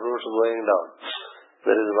hundreds of routes going down.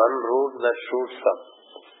 There is one route that shoots up,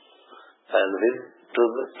 and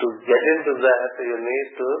to get into that, you need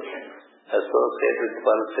to associate with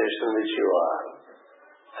pulsation which you are.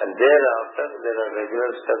 And thereafter, there are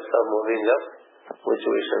regular steps of moving up, which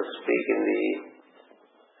we shall speak in the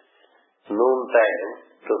noon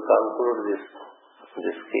time to conclude this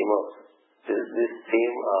theme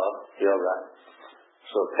of yoga.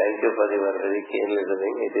 So thank you for your very keen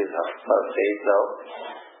listening. It is 8:30 now.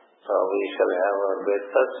 We shall have our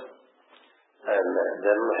breakfast and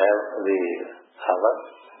then have the hour.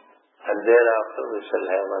 And thereafter we shall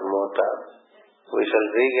have one more talk. We shall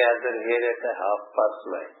regather here at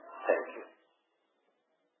 9:30. Thank you.